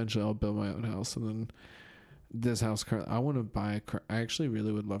like eventually I'll build my own house, and then this house, I want to buy, I actually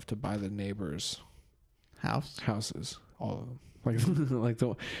really would love to buy the neighbors' houses, all of them. Like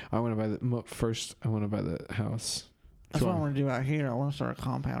I want to buy first. I want to buy the house. That's what I want to do out here. I want to start a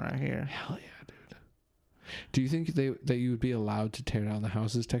compound out here. Hell yeah, dude. Do you think that you would be allowed to tear down the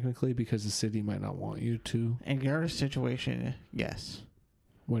houses technically because the city might not want you to? In your situation, yes.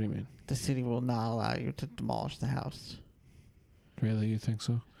 What do you mean? The city will not allow you to demolish the house. Really, you think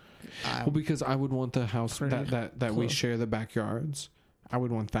so? Well, because I would want the house that we share the backyards. I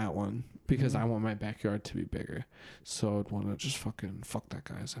would want that one because I want my backyard to be bigger. So I'd want to just fucking fuck that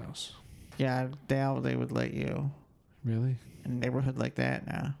guy's house. Yeah, I doubt they would let you. Really? In a neighborhood like that,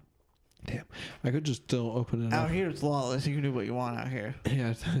 now. Damn. I could just still open it up. Out here, it's lawless. You can do what you want out here.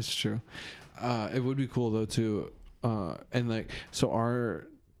 Yeah, that's true. It would be cool, though, too. And, like, so our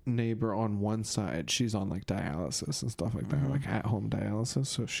neighbor on one side, she's on, like, dialysis and stuff like that, like at-home dialysis.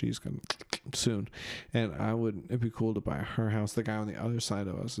 So she's going to soon. And it'd be cool to buy her house. The guy on the other side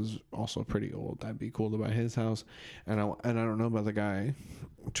of us is also pretty old. That'd be cool to buy his house. And I don't know about the guy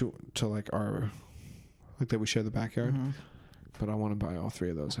to like, our... Like that we share the backyard, but I want to buy all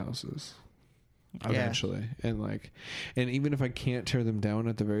 3 of those houses eventually, and even if I can't tear them down,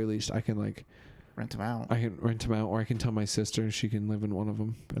 at the very least I can like rent them out. I can rent them out, or I can tell my sister she can live in one of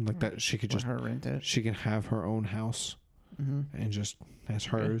them, and like that she could just her rent it. She can have her own house, and just as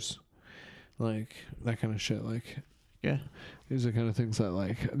hers, like that kind of shit. Like, yeah, these are kind of things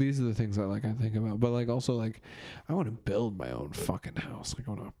that these are the things that I think about, but like also like I want to build my own fucking house. Like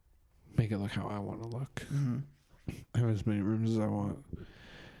I want to make it look how I want to look. Have as many rooms as I want.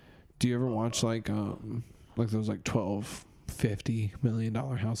 Do you ever watch like those like $50 million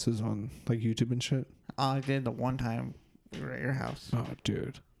houses on like YouTube and shit? I did the one time we were at your house. Oh,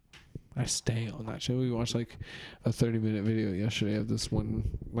 dude, I stay on that shit. We watched like a 30-minute video yesterday of this one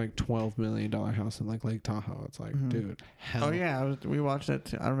like $12 million house in like Lake Tahoe. It's like, dude, hell. Oh yeah, we watched that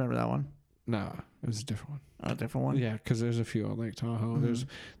too. I remember that one. Nah, it was a different one. A different one? Yeah, because there's a few on Lake Tahoe.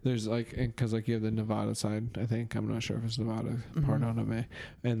 There's like, because like you have the Nevada side, I think. I'm not sure if it's Nevada, pardon me.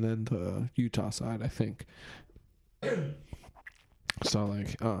 And then the Utah side, I think. So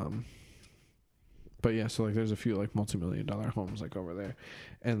like, but yeah, so like there's a few like multi-million-dollar homes like over there.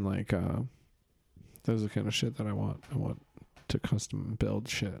 And like, those are the kind of shit that I want. I want to custom build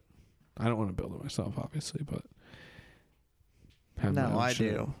shit. I don't want to build it myself, obviously, but have no, I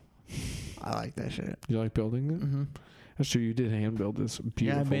shit. Do. I like that shit. You like building it? That's true. You did hand build this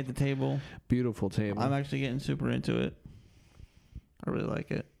beautiful. Yeah, I made the table. Beautiful table. I'm actually getting super into it. I really like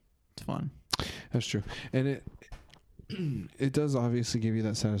it. It's fun. That's true, and it does obviously give you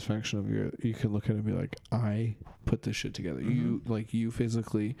that satisfaction of you can look at it and be like, I put this shit together. You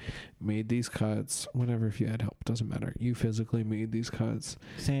physically made these cuts. Whatever, if you had help, doesn't matter. You physically made these cuts.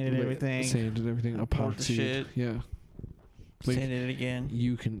 Sanded everything. Epoxied. Yeah. Like, sanded it again.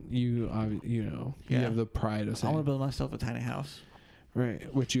 You have the pride of saying, I want to build myself a tiny house.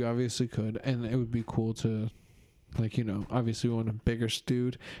 Right, which you obviously could, and it would be cool to, like, obviously we want a bigger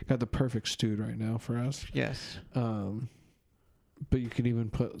stewed. Got the perfect stewed right now for us. Yes. But you could even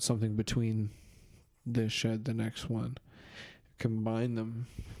put something between this shed, the next one, combine them.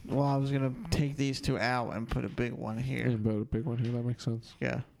 Well, I was gonna take these 2 out and put a big one here. And put a big one here. That makes sense.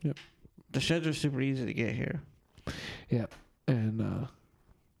 Yeah. Yep. The sheds are super easy to get here. Yeah. And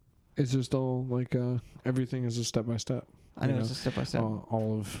it's just all like everything is a step by step. I know it's a step by step.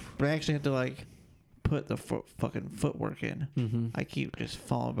 All of. But I actually have to like put the fucking footwork in. I keep just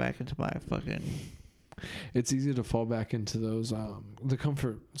falling back into my fucking. It's easy to fall back into those the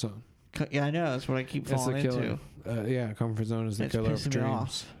comfort zone. Yeah, I know. That's what I keep falling into. Yeah, comfort zone is the killer of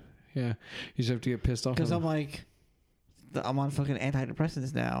dreams. Yeah, you just have to get pissed off. Because I'm like, I'm on fucking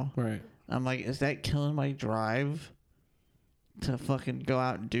antidepressants now. Right. I'm like, is that killing my drive to fucking go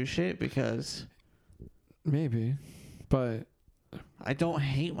out and do shit? Because maybe, but I don't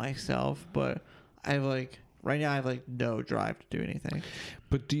hate myself, but I like right now I have like no drive to do anything.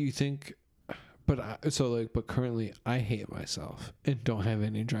 But do you think? But currently I hate myself and don't have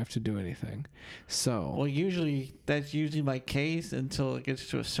any drive to do anything. So well, that's usually my case until it gets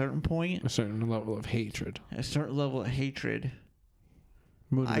to a certain point, a certain level of hatred. I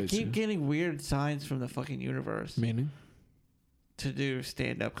keep getting weird signs from the fucking universe. Meaning? To do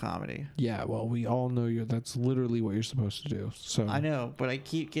stand-up comedy. Yeah, well, we all know that's literally what you're supposed to do. So I know, but I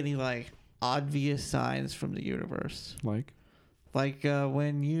keep getting like obvious signs from the universe. Like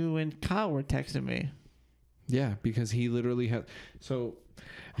when you and Kyle were texting me. Yeah, because he literally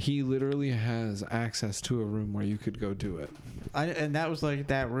has access to a room where you could go do it. And that was like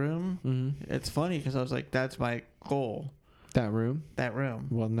that room. Mm-hmm. It's funny because I was like, that's my goal. That room? That room.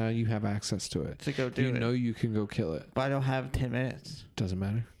 Well, now you have access to it. To go do it. You know you can go kill it. But I don't have 10 minutes. Doesn't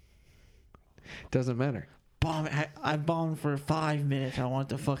matter. Doesn't matter. I bombed for 5 minutes. I want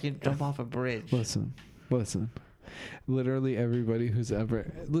to fucking jump off a bridge. Listen. Literally everybody who's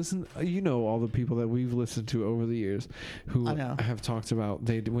ever listen, all the people that we've listened to over the years who have talked about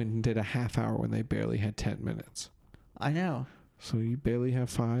they went and did a half hour when they barely had 10 minutes. I know. So you barely have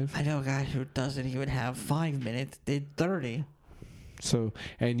 5? I know a guy who doesn't even have 5 minutes, did 30. So,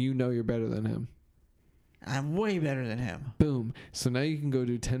 and you're better than him. I'm way better than him. Boom. So now you can go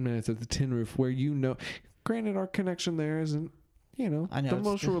do 10 minutes at the Tin Roof where granted our connection there isn't, the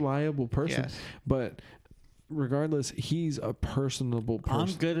most reliable person. Yes. But regardless, he's a personable person.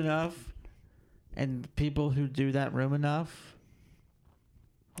 I'm good enough, and people who do that room enough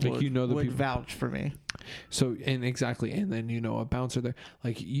would vouch for me. So, and exactly, and then a bouncer there,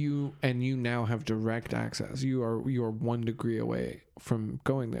 like you now have direct access. You are 1 degree away from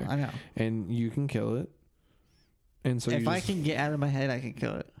going there. I know, and you can kill it. And so if I can get out of my head, I can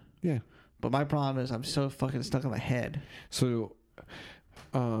kill it. Yeah, but my problem is I'm so fucking stuck in my head. So,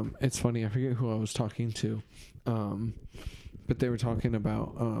 it's funny. I forget who I was talking to. But they were talking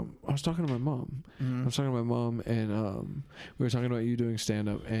about I was talking to my mom. Mm-hmm. I was talking to my mom, and we were talking about you doing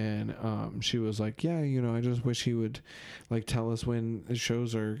stand-up, and she was like, yeah, I just wish he would like tell us when the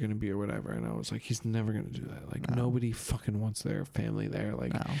shows are gonna be or whatever. And I was like, he's never gonna do that. Like, nobody fucking wants their family there.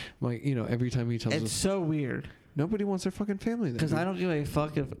 Like, every time he tells us, it's so weird. Nobody wants their fucking family there. Because I don't give a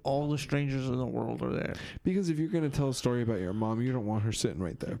fuck if all the strangers in the world are there. Because if you're gonna tell a story about your mom, you don't want her sitting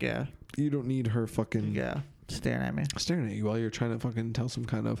right there. Yeah. You don't need her fucking staring at me. Staring at you while you're trying to fucking tell some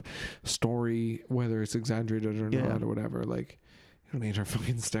kind of story, whether it's exaggerated or not or whatever. Like, you don't need her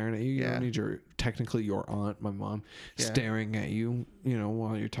fucking staring at you. You don't need technically your aunt, my mom, staring at you,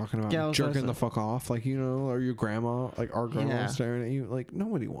 while you're talking about jerking the fuck off. Like, or your grandma, like our grandma staring at you. Like,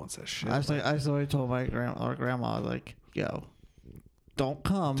 nobody wants that shit. I told our grandma, like, yo, don't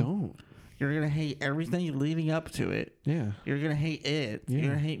come. Don't. You're going to hate everything leading up to it. Yeah. You're going to hate it. Yeah. You're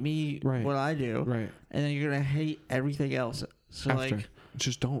going to hate me, what I do. Right. And then you're going to hate everything else. So, after.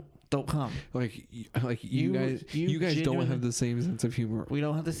 Just don't come. Like you guys don't have the same sense of humor. We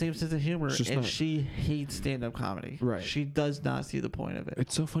don't have the same sense of humor, and she hates stand-up comedy. Right. She does not see the point of it.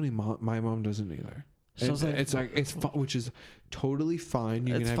 It's so funny. My mom doesn't either. So it's which is totally fine.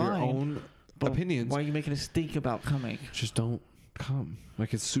 You can have your own opinions. Why are you making a stink about coming? Just don't come.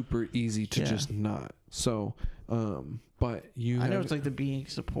 Like, it's super easy to just not. So, but I know it's like the being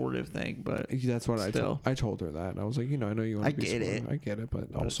supportive thing, but that's what I told her that. I was like, I know you want to be supportive. I get it,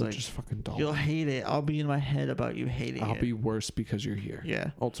 but also like, just fucking don't. You'll hate it. I'll be in my head about you hating it. I'll be worse because you're here.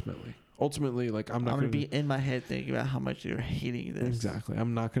 Yeah. Ultimately, like, I'm going to be in my head thinking about how much you're hating this. Exactly.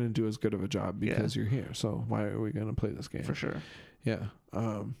 I'm not going to do as good of a job because you're here. So why are we going to play this game? For sure. Yeah.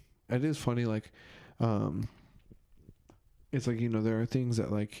 It is funny, like, it's like, there are things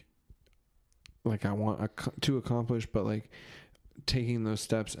that like I want to accomplish, but like taking those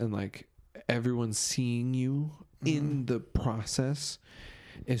steps and like everyone seeing you in the process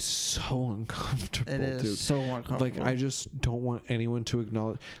is so uncomfortable. It is so uncomfortable. Like, I just don't want anyone to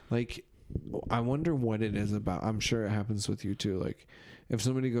acknowledge. Like, I wonder what it is about. I'm sure it happens with you too. Like, if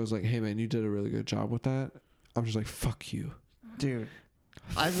somebody goes like, "Hey man, you did a really good job with that," I'm just like, "Fuck you, dude."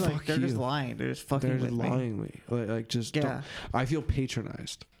 I'm like, they're just lying. They're just fucking with me. They're lying me. Like just don't. I feel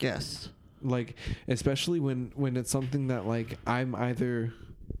patronized. Yes. Like, especially when it's something that like I'm either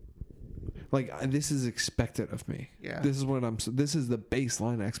like, this is expected of me. Yeah. This is the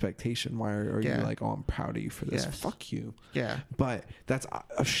baseline expectation. Why are you like, oh, I'm proud of you for this? Yes. Fuck you. Yeah. But that's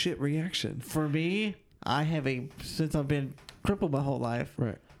a shit reaction. For me, since I've been crippled my whole life.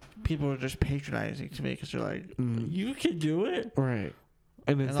 Right. People are just patronizing to me because they're like, you can do it. Right.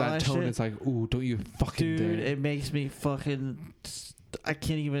 And it's that tone. Shit. It's like, ooh, don't you fucking dare. Dude, it makes me fucking. I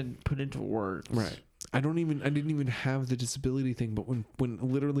can't even put into words. Right. I didn't even have the disability thing, but when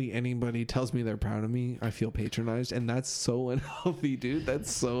literally anybody tells me they're proud of me, I feel patronized, and that's so unhealthy, dude.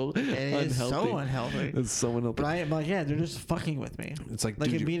 That's so unhealthy. It's so unhealthy. It's so unhealthy. But I'm like, yeah, they're just fucking with me. It's like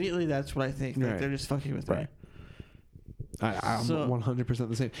immediately that's what I think. Like, they're just fucking with me. I'm 100%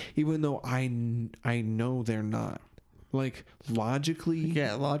 the same, even though I know they're not. Like, logically,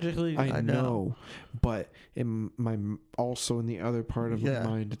 I know, but in the other part of my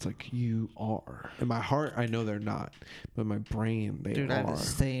mind, it's like, you are. In my heart, I know they're not, but my brain, they are. I have the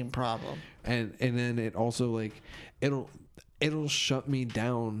same problem. And then it also, like, it'll shut me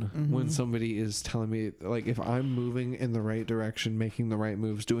down when somebody is telling me, like, if I'm moving in the right direction, making the right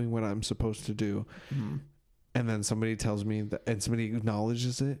moves, doing what I'm supposed to do, and then somebody tells me that, and somebody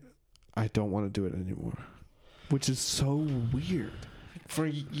acknowledges it, I don't want to do it anymore. Which is so weird. For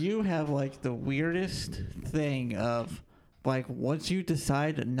you have like the weirdest thing of like, once you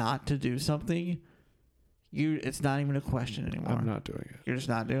decide not to do something, it's not even a question anymore. I'm not doing it. You're just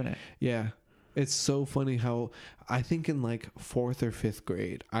not doing it. Yeah. It's so funny how I think in like 4th or 5th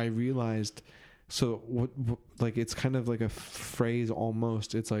grade, I realized, so what like, it's kind of like a phrase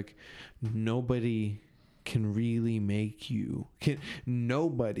almost. It's like, nobody can really make you,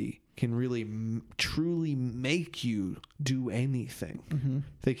 nobody can really truly make you do anything. Mm-hmm.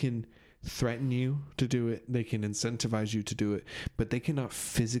 They can threaten you to do it. They can incentivize you to do it, but they cannot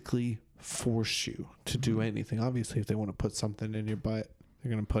physically force you to do anything. Obviously, if they want to put something in your butt,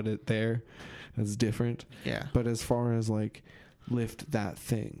 they're going to put it there. That's different. Yeah. But as far as like, lift that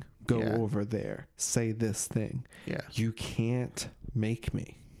thing, go over there, say this thing. Yeah. You can't make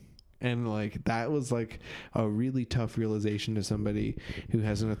me. And like, that was like a really tough realization to somebody who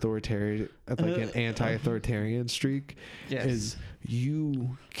has an authoritarian, like an anti-authoritarian streak. Yes. Is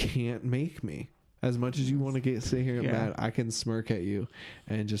you can't make me. As much as you want to sit here and mad, I can smirk at you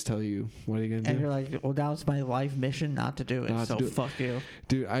and just tell you, what are you going to do? And you're like, well, that was my life mission not to do it, so fuck you.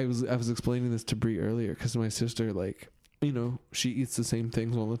 Dude, I was explaining this to Brie earlier because my sister, like, you know, she eats the same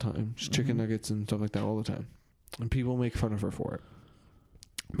things all the time. She's chicken nuggets and stuff like that all the time. And people make fun of her for it.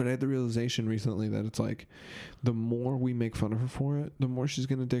 But I had the realization recently that it's like, the more we make fun of her for it, the more she's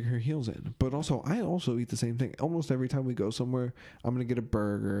going to dig her heels in. But also, I also eat the same thing. Almost every time we go somewhere, I'm going to get a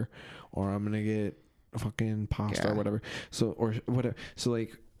burger or I'm going to get fucking pasta or whatever. So, or whatever. So,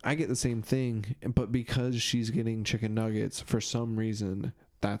 like, I get the same thing, but because she's getting chicken nuggets, for some reason,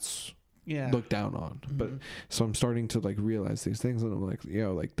 that's looked down on. But so I'm starting to like realize these things, and I'm like,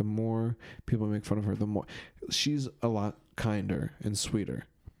 yo, like, the more people make fun of her, the more she's a lot kinder and sweeter.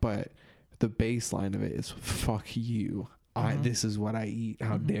 But the baseline of it is, fuck you. This is what I eat.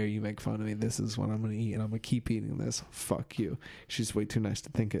 How dare you make fun of me? This is what I'm going to eat, and I'm going to keep eating this. Fuck you. She's way too nice to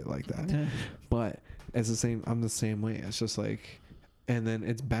think it like that. But it's the same. I'm the same way. It's just like, and then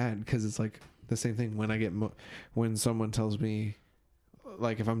it's bad because it's like the same thing when I get, when someone tells me,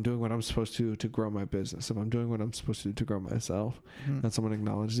 like, if I'm doing what I'm supposed to grow my business, if I'm doing what I'm supposed to do to grow myself, and someone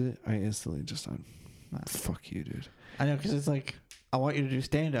acknowledges it, I instantly just, fuck you, dude. I know, because it's like, I want you to do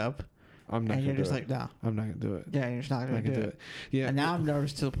stand up. I'm not. And you're just like, no, I'm not gonna do it. Yeah, you're just not gonna do it. Yeah. And now I'm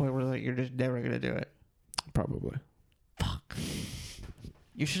nervous to the point where like you're just never gonna do it. Probably. Fuck.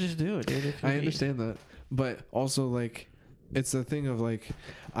 You should just do it, dude. I understand that, but also like, it's the thing of like,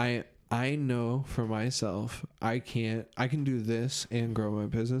 I know for myself, I can do this and grow my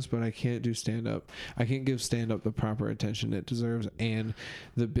business, but I can't do stand up. I can't give stand up the proper attention it deserves, and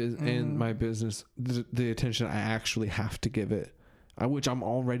and my business the attention I actually have to give it, which I'm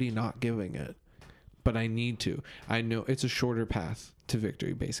already not giving it, but I need to. I know it's a shorter path to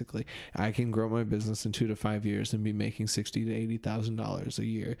victory. Basically, I can grow my business in 2 to 5 years and be making $60,000 to $80,000 a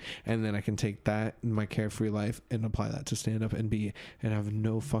year, and then I can take that in my carefree life and apply that to stand up and have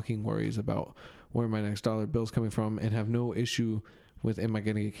no fucking worries about where my next dollar bill's coming from, and have no issue with, am I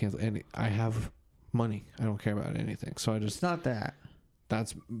going to get canceled? And I have money. I don't care about anything. So I just, it's not that.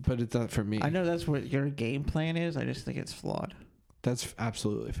 But it's not for me. I know that's what your game plan is. I just think it's flawed. That's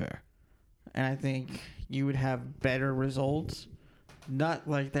absolutely fair. And I think you would have better results. Not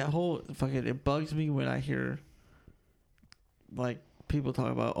like that whole fucking, it bugs me when I hear like people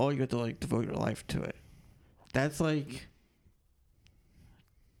talk about, oh, you have to like devote your life to it. That's like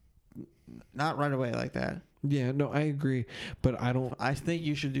not right away like that. Yeah, no, I agree, but I think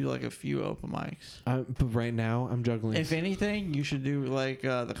you should do like a few open mics. But right now I'm juggling. If anything, you should do like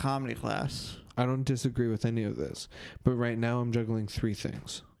the comedy class. I don't disagree with any of this, but right now I'm juggling 3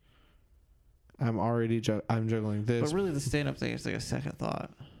 things. I'm juggling this. But really, the stand-up thing is like a second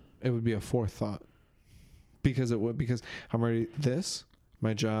thought. It would be a 4th thought. Because I'm already this,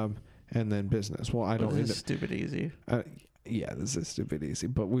 my job, and then business. Well, I don't. This is stupid easy. Yeah, this is stupid easy.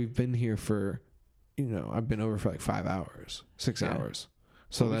 But we've been here for, I've been over for like 5 hours, 6 hours.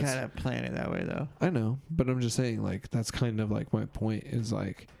 So we kind of plan it that way, though. I know, but I'm just saying, like, that's kind of like my point is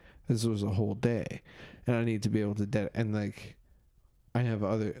like, this was a whole day, and I need to be able to and like, I have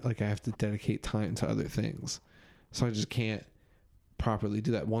I have to dedicate time to other things. So I just can't properly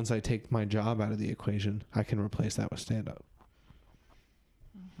do that. Once I take my job out of the equation, I can replace that with stand-up.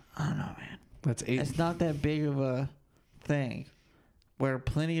 I don't know, man. That's 8. It's not that big of a thing. Where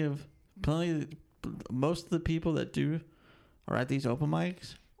most of the people that are at these open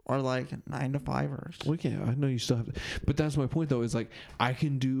mics are like 9 to 5ers. Well, yeah, I know you still have to. But that's my point, though, is like, I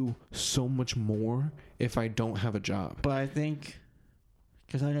can do so much more if I don't have a job. But I think,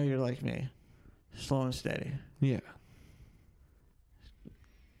 because I know you're like me, slow and steady. Yeah.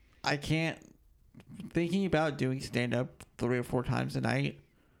 I can't, thinking about doing stand-up 3 or 4 times a night,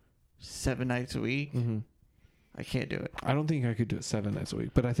 7 nights a week, I can't do it. I don't think I could do it 7 nights a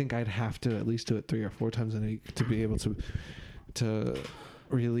week, but I think I'd have to at least do it 3 or 4 times a week to be able to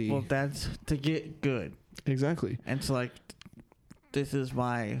really. Well, that's to get good. Exactly. And it's like, this is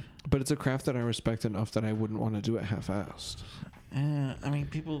my. But it's a craft that I respect enough that I wouldn't want to do it half-assed. I mean,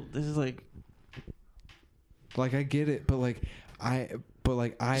 people. This is like. Like I get it, but like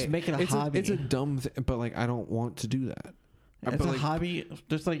just make it a hobby. It's a dumb thing, but like I don't want to do that. It's a hobby.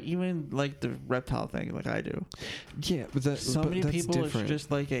 Just like even like the reptile thing, like I do. Yeah, but many people, different. It's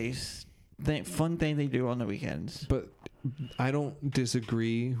just like a fun thing they do on the weekends. But I don't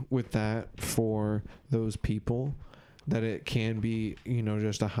disagree with that for those people. That it can be,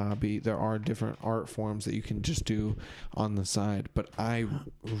 just a hobby. There are different art forms that you can just do on the side. But I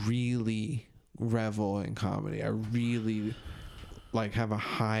really revel in comedy. I really have a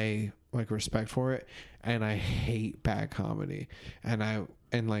high respect for it, and I hate bad comedy. And I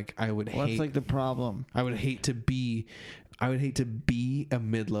would hate. That's like the problem. I would hate to be a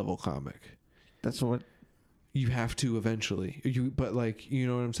mid-level comic. That's what you have to eventually. But you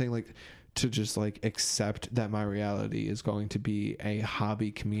know what I'm saying? To just accept that my reality is going to be a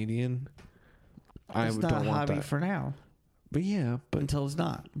hobby comedian. It's not a hobby for now. But yeah, but until it's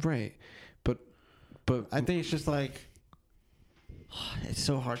not. Right. But I think it's just it's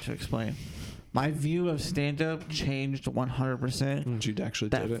so hard to explain. My view of stand-up changed 100%. When you actually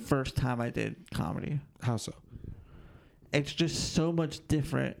did it? That first time I did comedy. How so? It's just so much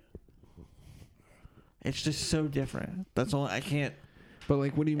different. It's just so different. That's all. I can't. But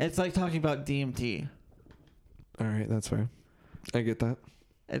what do you? It's like talking about DMT. All right, that's fair. I get that.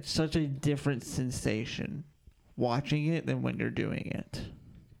 It's such a different sensation watching it than when you're doing it.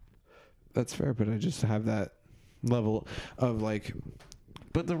 That's fair, but I just have that level of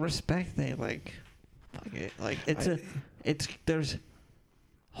But the respect thing, there's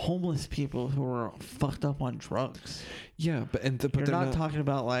homeless people who are fucked up on drugs. Yeah, but you're not talking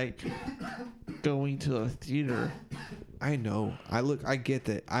about going to a theater. I know. I get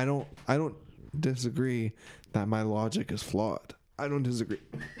that. I don't disagree that my logic is flawed. I don't disagree.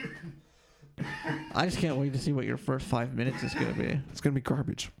 I just can't wait to see what your first 5 minutes is going to be. It's going to be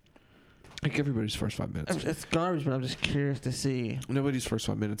garbage. Like everybody's first 5 minutes. It's garbage, but I'm just curious to see. Nobody's first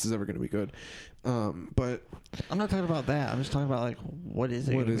 5 minutes is ever going to be good. But I'm not talking about that. I'm just talking about what is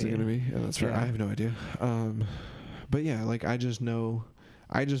it? What is it going to be? Yeah, that's fair. I have no idea. But yeah, I just know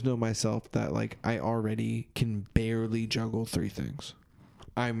myself that I already can barely juggle 3 things.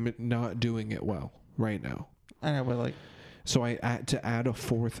 I'm not doing it well right now. I know, but so to add a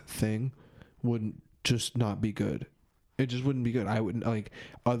 4th thing wouldn't just not be good. It just wouldn't be good. I wouldn't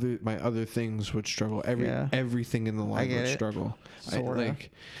my other things would struggle. Everything in the life would struggle.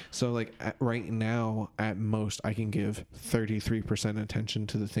 Right now, at most, I can give 33% attention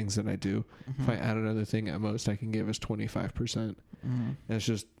to the things that I do. Mm-hmm. If I add another thing, at most I can give is 25%. Mm-hmm. And it's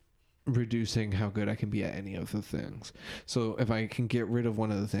just reducing how good I can be at any of the things. So if I can get rid of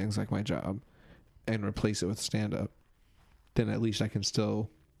one of the things, like my job, and replace it with stand-up, then at least I can still.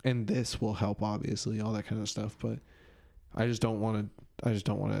 And this will help, obviously, all that kind of stuff, but. I just don't want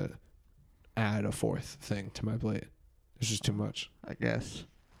to add a 4th thing to my plate. It's just too much. I guess.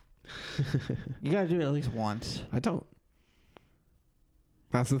 You gotta do it at least once. I don't.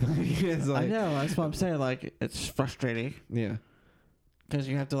 That's the thing. I know. That's what I'm saying. It's frustrating. Yeah. Because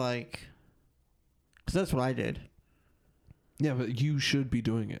you have to because that's what I did. Yeah, but you should be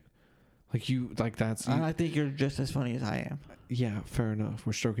doing it. That's. I think you're just as funny as I am. Yeah, fair enough.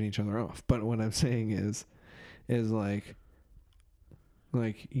 We're stroking each other off. But what I'm saying is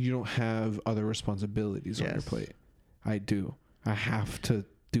you don't have other responsibilities on your plate. I do. I have to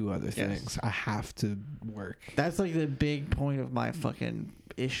do other things. I have to work. That's the big point of my fucking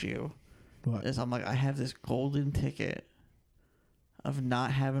issue. What? Is I have this golden ticket of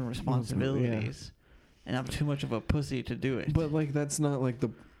not having responsibilities, and I'm too much of a pussy to do it. But that's not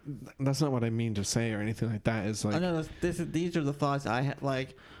that's not what I mean to say or anything like that. Is I know these are the thoughts I had.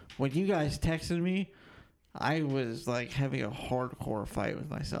 When you guys texted me, I was having a hardcore fight with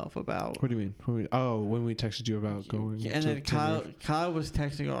myself about. What do you mean? Oh, when we texted you about going. And then Kyle was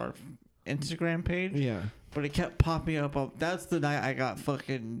texting our Instagram page. Yeah. But it kept popping up. That's the night I got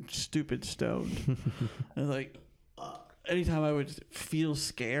fucking stupid stoned. And anytime I would feel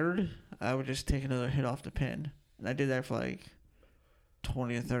scared, I would just take another hit off the pin. And I did that for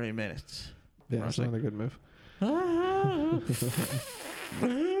 20 or 30 minutes. Yeah, that's not a good move. I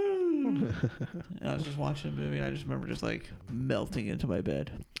was just watching a movie. And I just remember just melting into my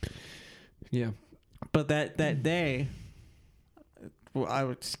bed. Yeah. But that day, I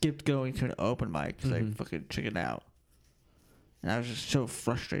would skip going to an open mic because I fucking chickened out. And I was just so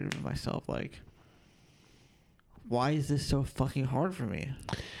frustrated with myself. why is this so fucking hard for me?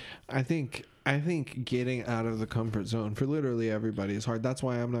 I think getting out of the comfort zone for literally everybody is hard. That's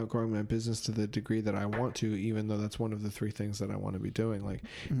why I'm not growing my business to the degree that I want to, even though that's one of the 3 things that I want to be doing. Like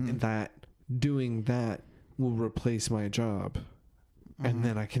that, doing that will replace my job, and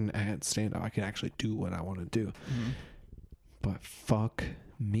then I can add stand up. I can actually do what I want to do. But fuck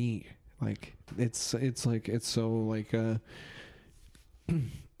me, like it's so like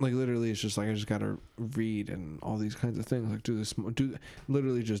like literally it's just like I just gotta read and all these kinds of things, like do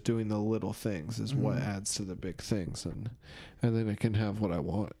literally just doing the little things is what adds to the big things, and then I can have what I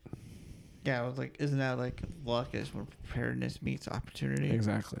want. Yeah, I was like, isn't that like luck is when preparedness meets opportunity?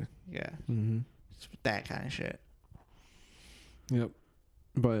 Exactly. Yeah. It's that kind of shit. Yep.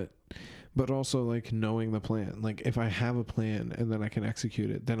 But also like knowing the plan. Like if I have a plan and then I can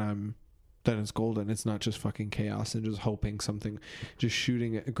execute it, then it's golden. It's not just fucking chaos and just hoping something, just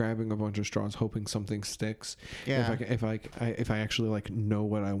grabbing a bunch of straws, hoping something sticks. Yeah. If I actually like know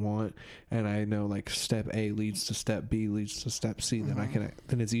what I want, and I know like step A leads to step B leads to step C, then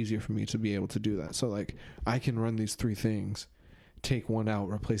it's easier for me to be able to do that. So like I can run these 3 things, take one out,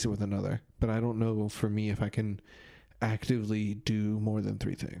 replace it with another. But I don't know for me if I can actively do more than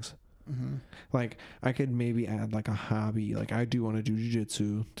 3 things. Like I could maybe add like a hobby. Like I do want to do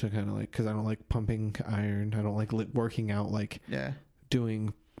jiu-jitsu to kind of like, because I don't like pumping iron. I don't like working out, like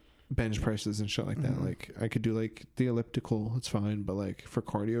doing bench presses and shit like that. Like I could do like the elliptical, it's fine, but like for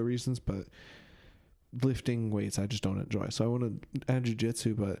cardio reasons. But lifting weights I just don't enjoy. So I want to add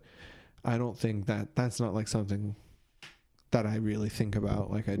jiu-jitsu, but I don't think that's not like something that I really think about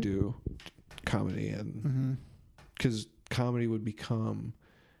like I do comedy. And because comedy would become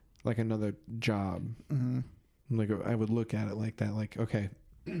like another job. Like I would look at it like that, like, okay,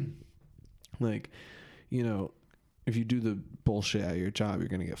 like, you know, if you do the bullshit at your job, you're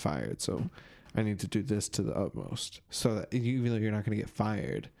going to get fired. So I need to do this to the utmost, so that even though you're not going to get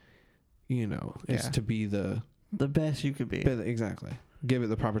fired, you know, it's to be the best you could be. Exactly. Give it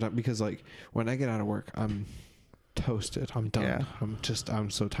the proper time, because like when I get out of work, I'm toasted. I'm done. I'm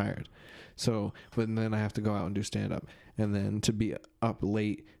so tired. So, but then I have to go out and do stand up, and then to be up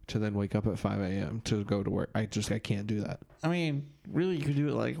late to then wake up at 5 a.m. to go to work. I can't do that. I mean, really, you could do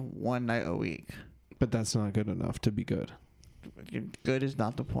it like one night a week. But that's not good enough to be good. Good is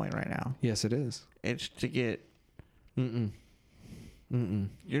not the point right now. Yes, it is. It's to get. You're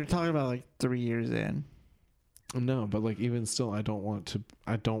talking about like 3 years in. No, but like even still, I don't want to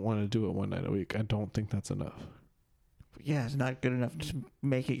do it one night a week. I don't think that's enough. Yeah, it's not good enough to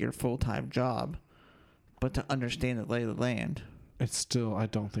make it your full-time job, but to understand the lay of the land. It's still, I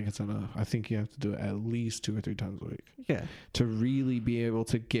don't think it's enough. I think you have to do it at least 2 or 3 times a week. Yeah. To really be able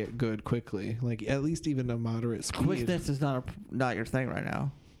to get good quickly. Like at least even a moderate speed. Quickness is not your thing right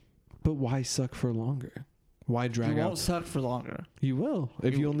now. But why suck for longer? Why drag out? You won't suck for longer. You will.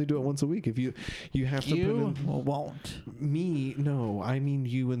 If you only do it once a week. If you have to put in... You won't. Me? No. I mean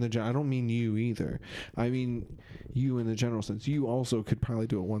you in the... I don't mean you either. I mean you in the general sense. You also could probably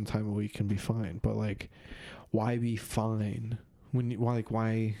do it 1 time a week and be fine. But like, why be fine? Why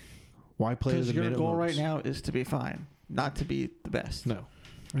play to the minimums? Because your goal right now is to be fine, not to be the best. No.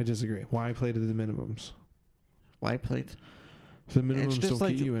 I disagree. Why play to the minimums? Why play... The minimums don't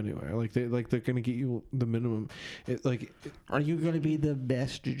get you anywhere. They're gonna get you the minimum. Are you gonna be the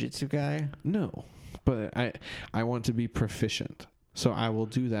best jiu-jitsu guy? No, but I want to be proficient, so I will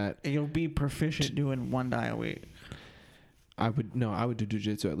do that. And you'll be proficient doing 1 day a week. I would do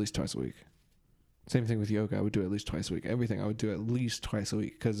jiu-jitsu at least twice a week. Same thing with yoga. I would do it at least twice a week. Everything I would do at least twice a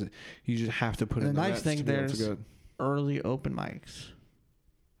week, because you just have to put in the nice thing. There's early open mics.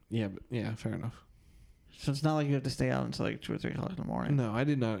 Yeah, fair enough. So it's not like you have to stay out until like 2 or 3 o'clock in the morning. No, I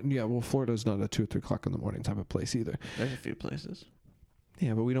did not. Yeah, well, Florida's not a 2 or 3 o'clock in the morning type of place either. There's a few places.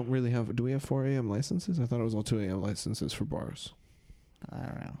 Yeah, but we don't really have... Do we have 4 a.m. licenses? I thought it was all 2 a.m. licenses for bars. I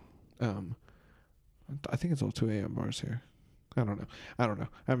don't know. I think it's all 2 a.m. bars here. I don't know. I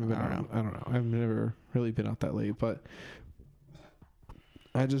haven't been out. I don't know. I've never really been out that late, but...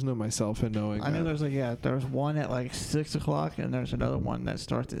 I just know myself and knowing... I know there's one at like 6 o'clock, and there's another one that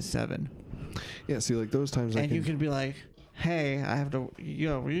starts at 7. Yeah, see, like those times and you can be like, hey, I have to,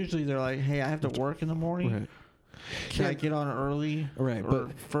 usually they're like, hey, I have to work in the morning. Right. Can I get on early? Right. Or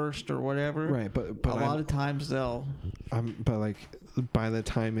first or whatever? Right. But a lot of times they'll... But like by the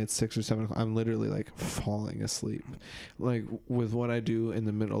time it's 6 or 7 o'clock, I'm literally like falling asleep. Like with what I do in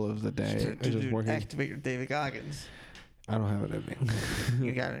the middle of the day. Just working. Activate your David Goggins. I don't have it in me.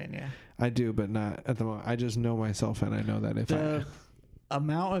 You got it in you. I do, but not at the moment. I just know myself, and I know that if the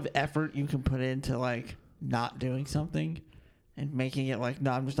amount of effort you can put into like not doing something and making it like,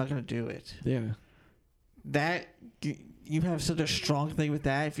 no, I'm just not going to do it. Yeah. that you have such a strong thing with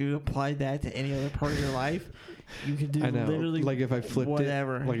that. If you applied that to any other part of your life, you could do literally like if I flipped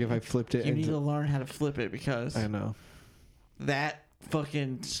whatever. Like if I flipped it, you need to learn how to flip it because I know that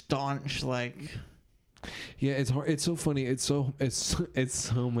fucking staunch like. Yeah, it's hard. It's so funny. It's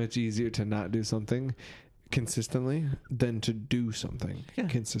so much easier to not do something consistently than to do something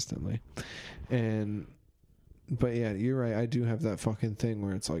consistently. But yeah, you're right. I do have that fucking thing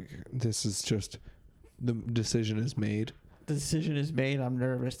where it's like, this is just, the decision is made. The decision is made. I'm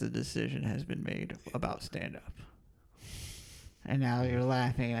nervous the decision has been made about stand-up. And now you're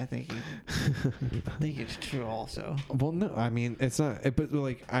laughing. I think it's true also. Well, no, I mean, it's not. But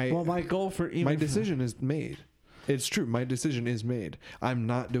like, my goal for my decision is made. It's true. My decision is made. I'm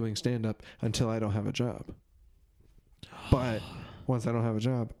not doing stand-up until I don't have a job. But once I don't have a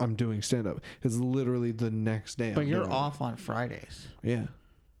job, I'm doing stand-up. It's literally the next day. But you're off on Fridays. Yeah.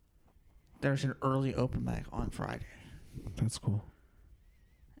 There's an early open mic on Friday. That's cool.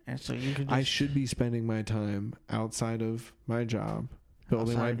 And so you can. I should be spending my time outside of my job,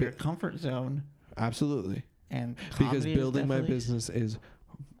 building my your comfort zone. Absolutely. And because building my business is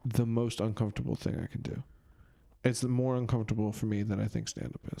the most uncomfortable thing I can do. It's more uncomfortable for me than I think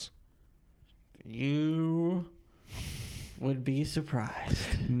stand-up is. You would be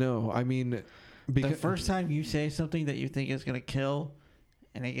surprised. No, I mean, the first time you say something that you think is gonna kill,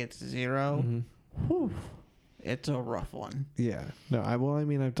 and it gets 0. Mm-hmm. Whew. It's a rough one. Yeah. No, I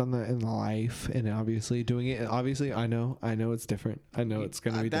mean, I've done that in life, and obviously doing it. Obviously, I know it's different. I know it's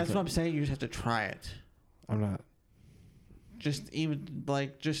going to be that's different. What I'm saying. You just have to try it. I'm not. Just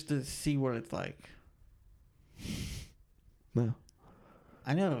to see what it's like. No.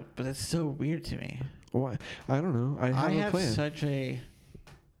 I know, but it's so weird to me. Why? I don't know. I have a plan. Such a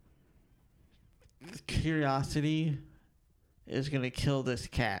curiosity is going to kill this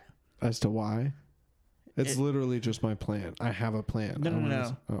cat. As to why? It's literally just my plan. I have a plan.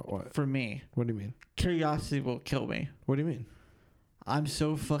 No. Oh, what? For me. What do you mean? Curiosity will kill me. What do you mean? I'm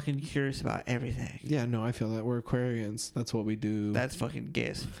so fucking curious about everything. Yeah, no, I feel that. We're Aquarians. That's what we do. That's fucking gay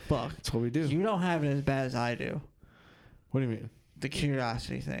as fuck. That's what we do. You don't have it as bad as I do. What do you mean? The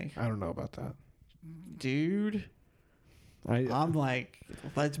curiosity thing. I don't know about that. Dude. I'm like,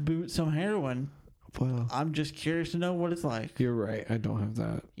 let's boot some heroin. Well, I'm just curious to know what it's like. You're right. I don't have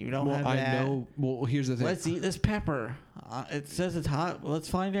that. You don't have that. I know. Well, here's the thing. Let's eat this pepper. It says it's hot. Let's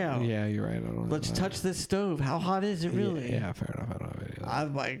find out. Yeah, you're right. I don't. Let's touch this stove. How hot is it really? Yeah, fair enough. I don't have any of that.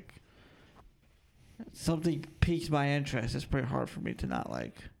 I'm like, something piques my interest. It's pretty hard for me to not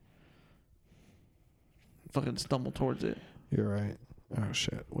like fucking stumble towards it. You're right. Oh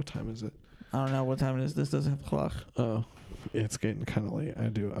shit. What time is it? I don't know what time it is. This doesn't have a clock. Oh. It's getting kind of late. I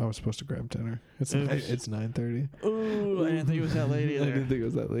was supposed to grab dinner. It's 9:30. Ooh, I didn't think it was that late either. I didn't think it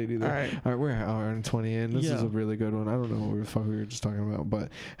was that late either. All right, we're an hour and 20 in. This is a really good one. I don't know what the fuck we were just talking about, but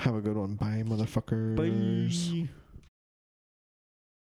have a good one. Bye, motherfuckers. Bye.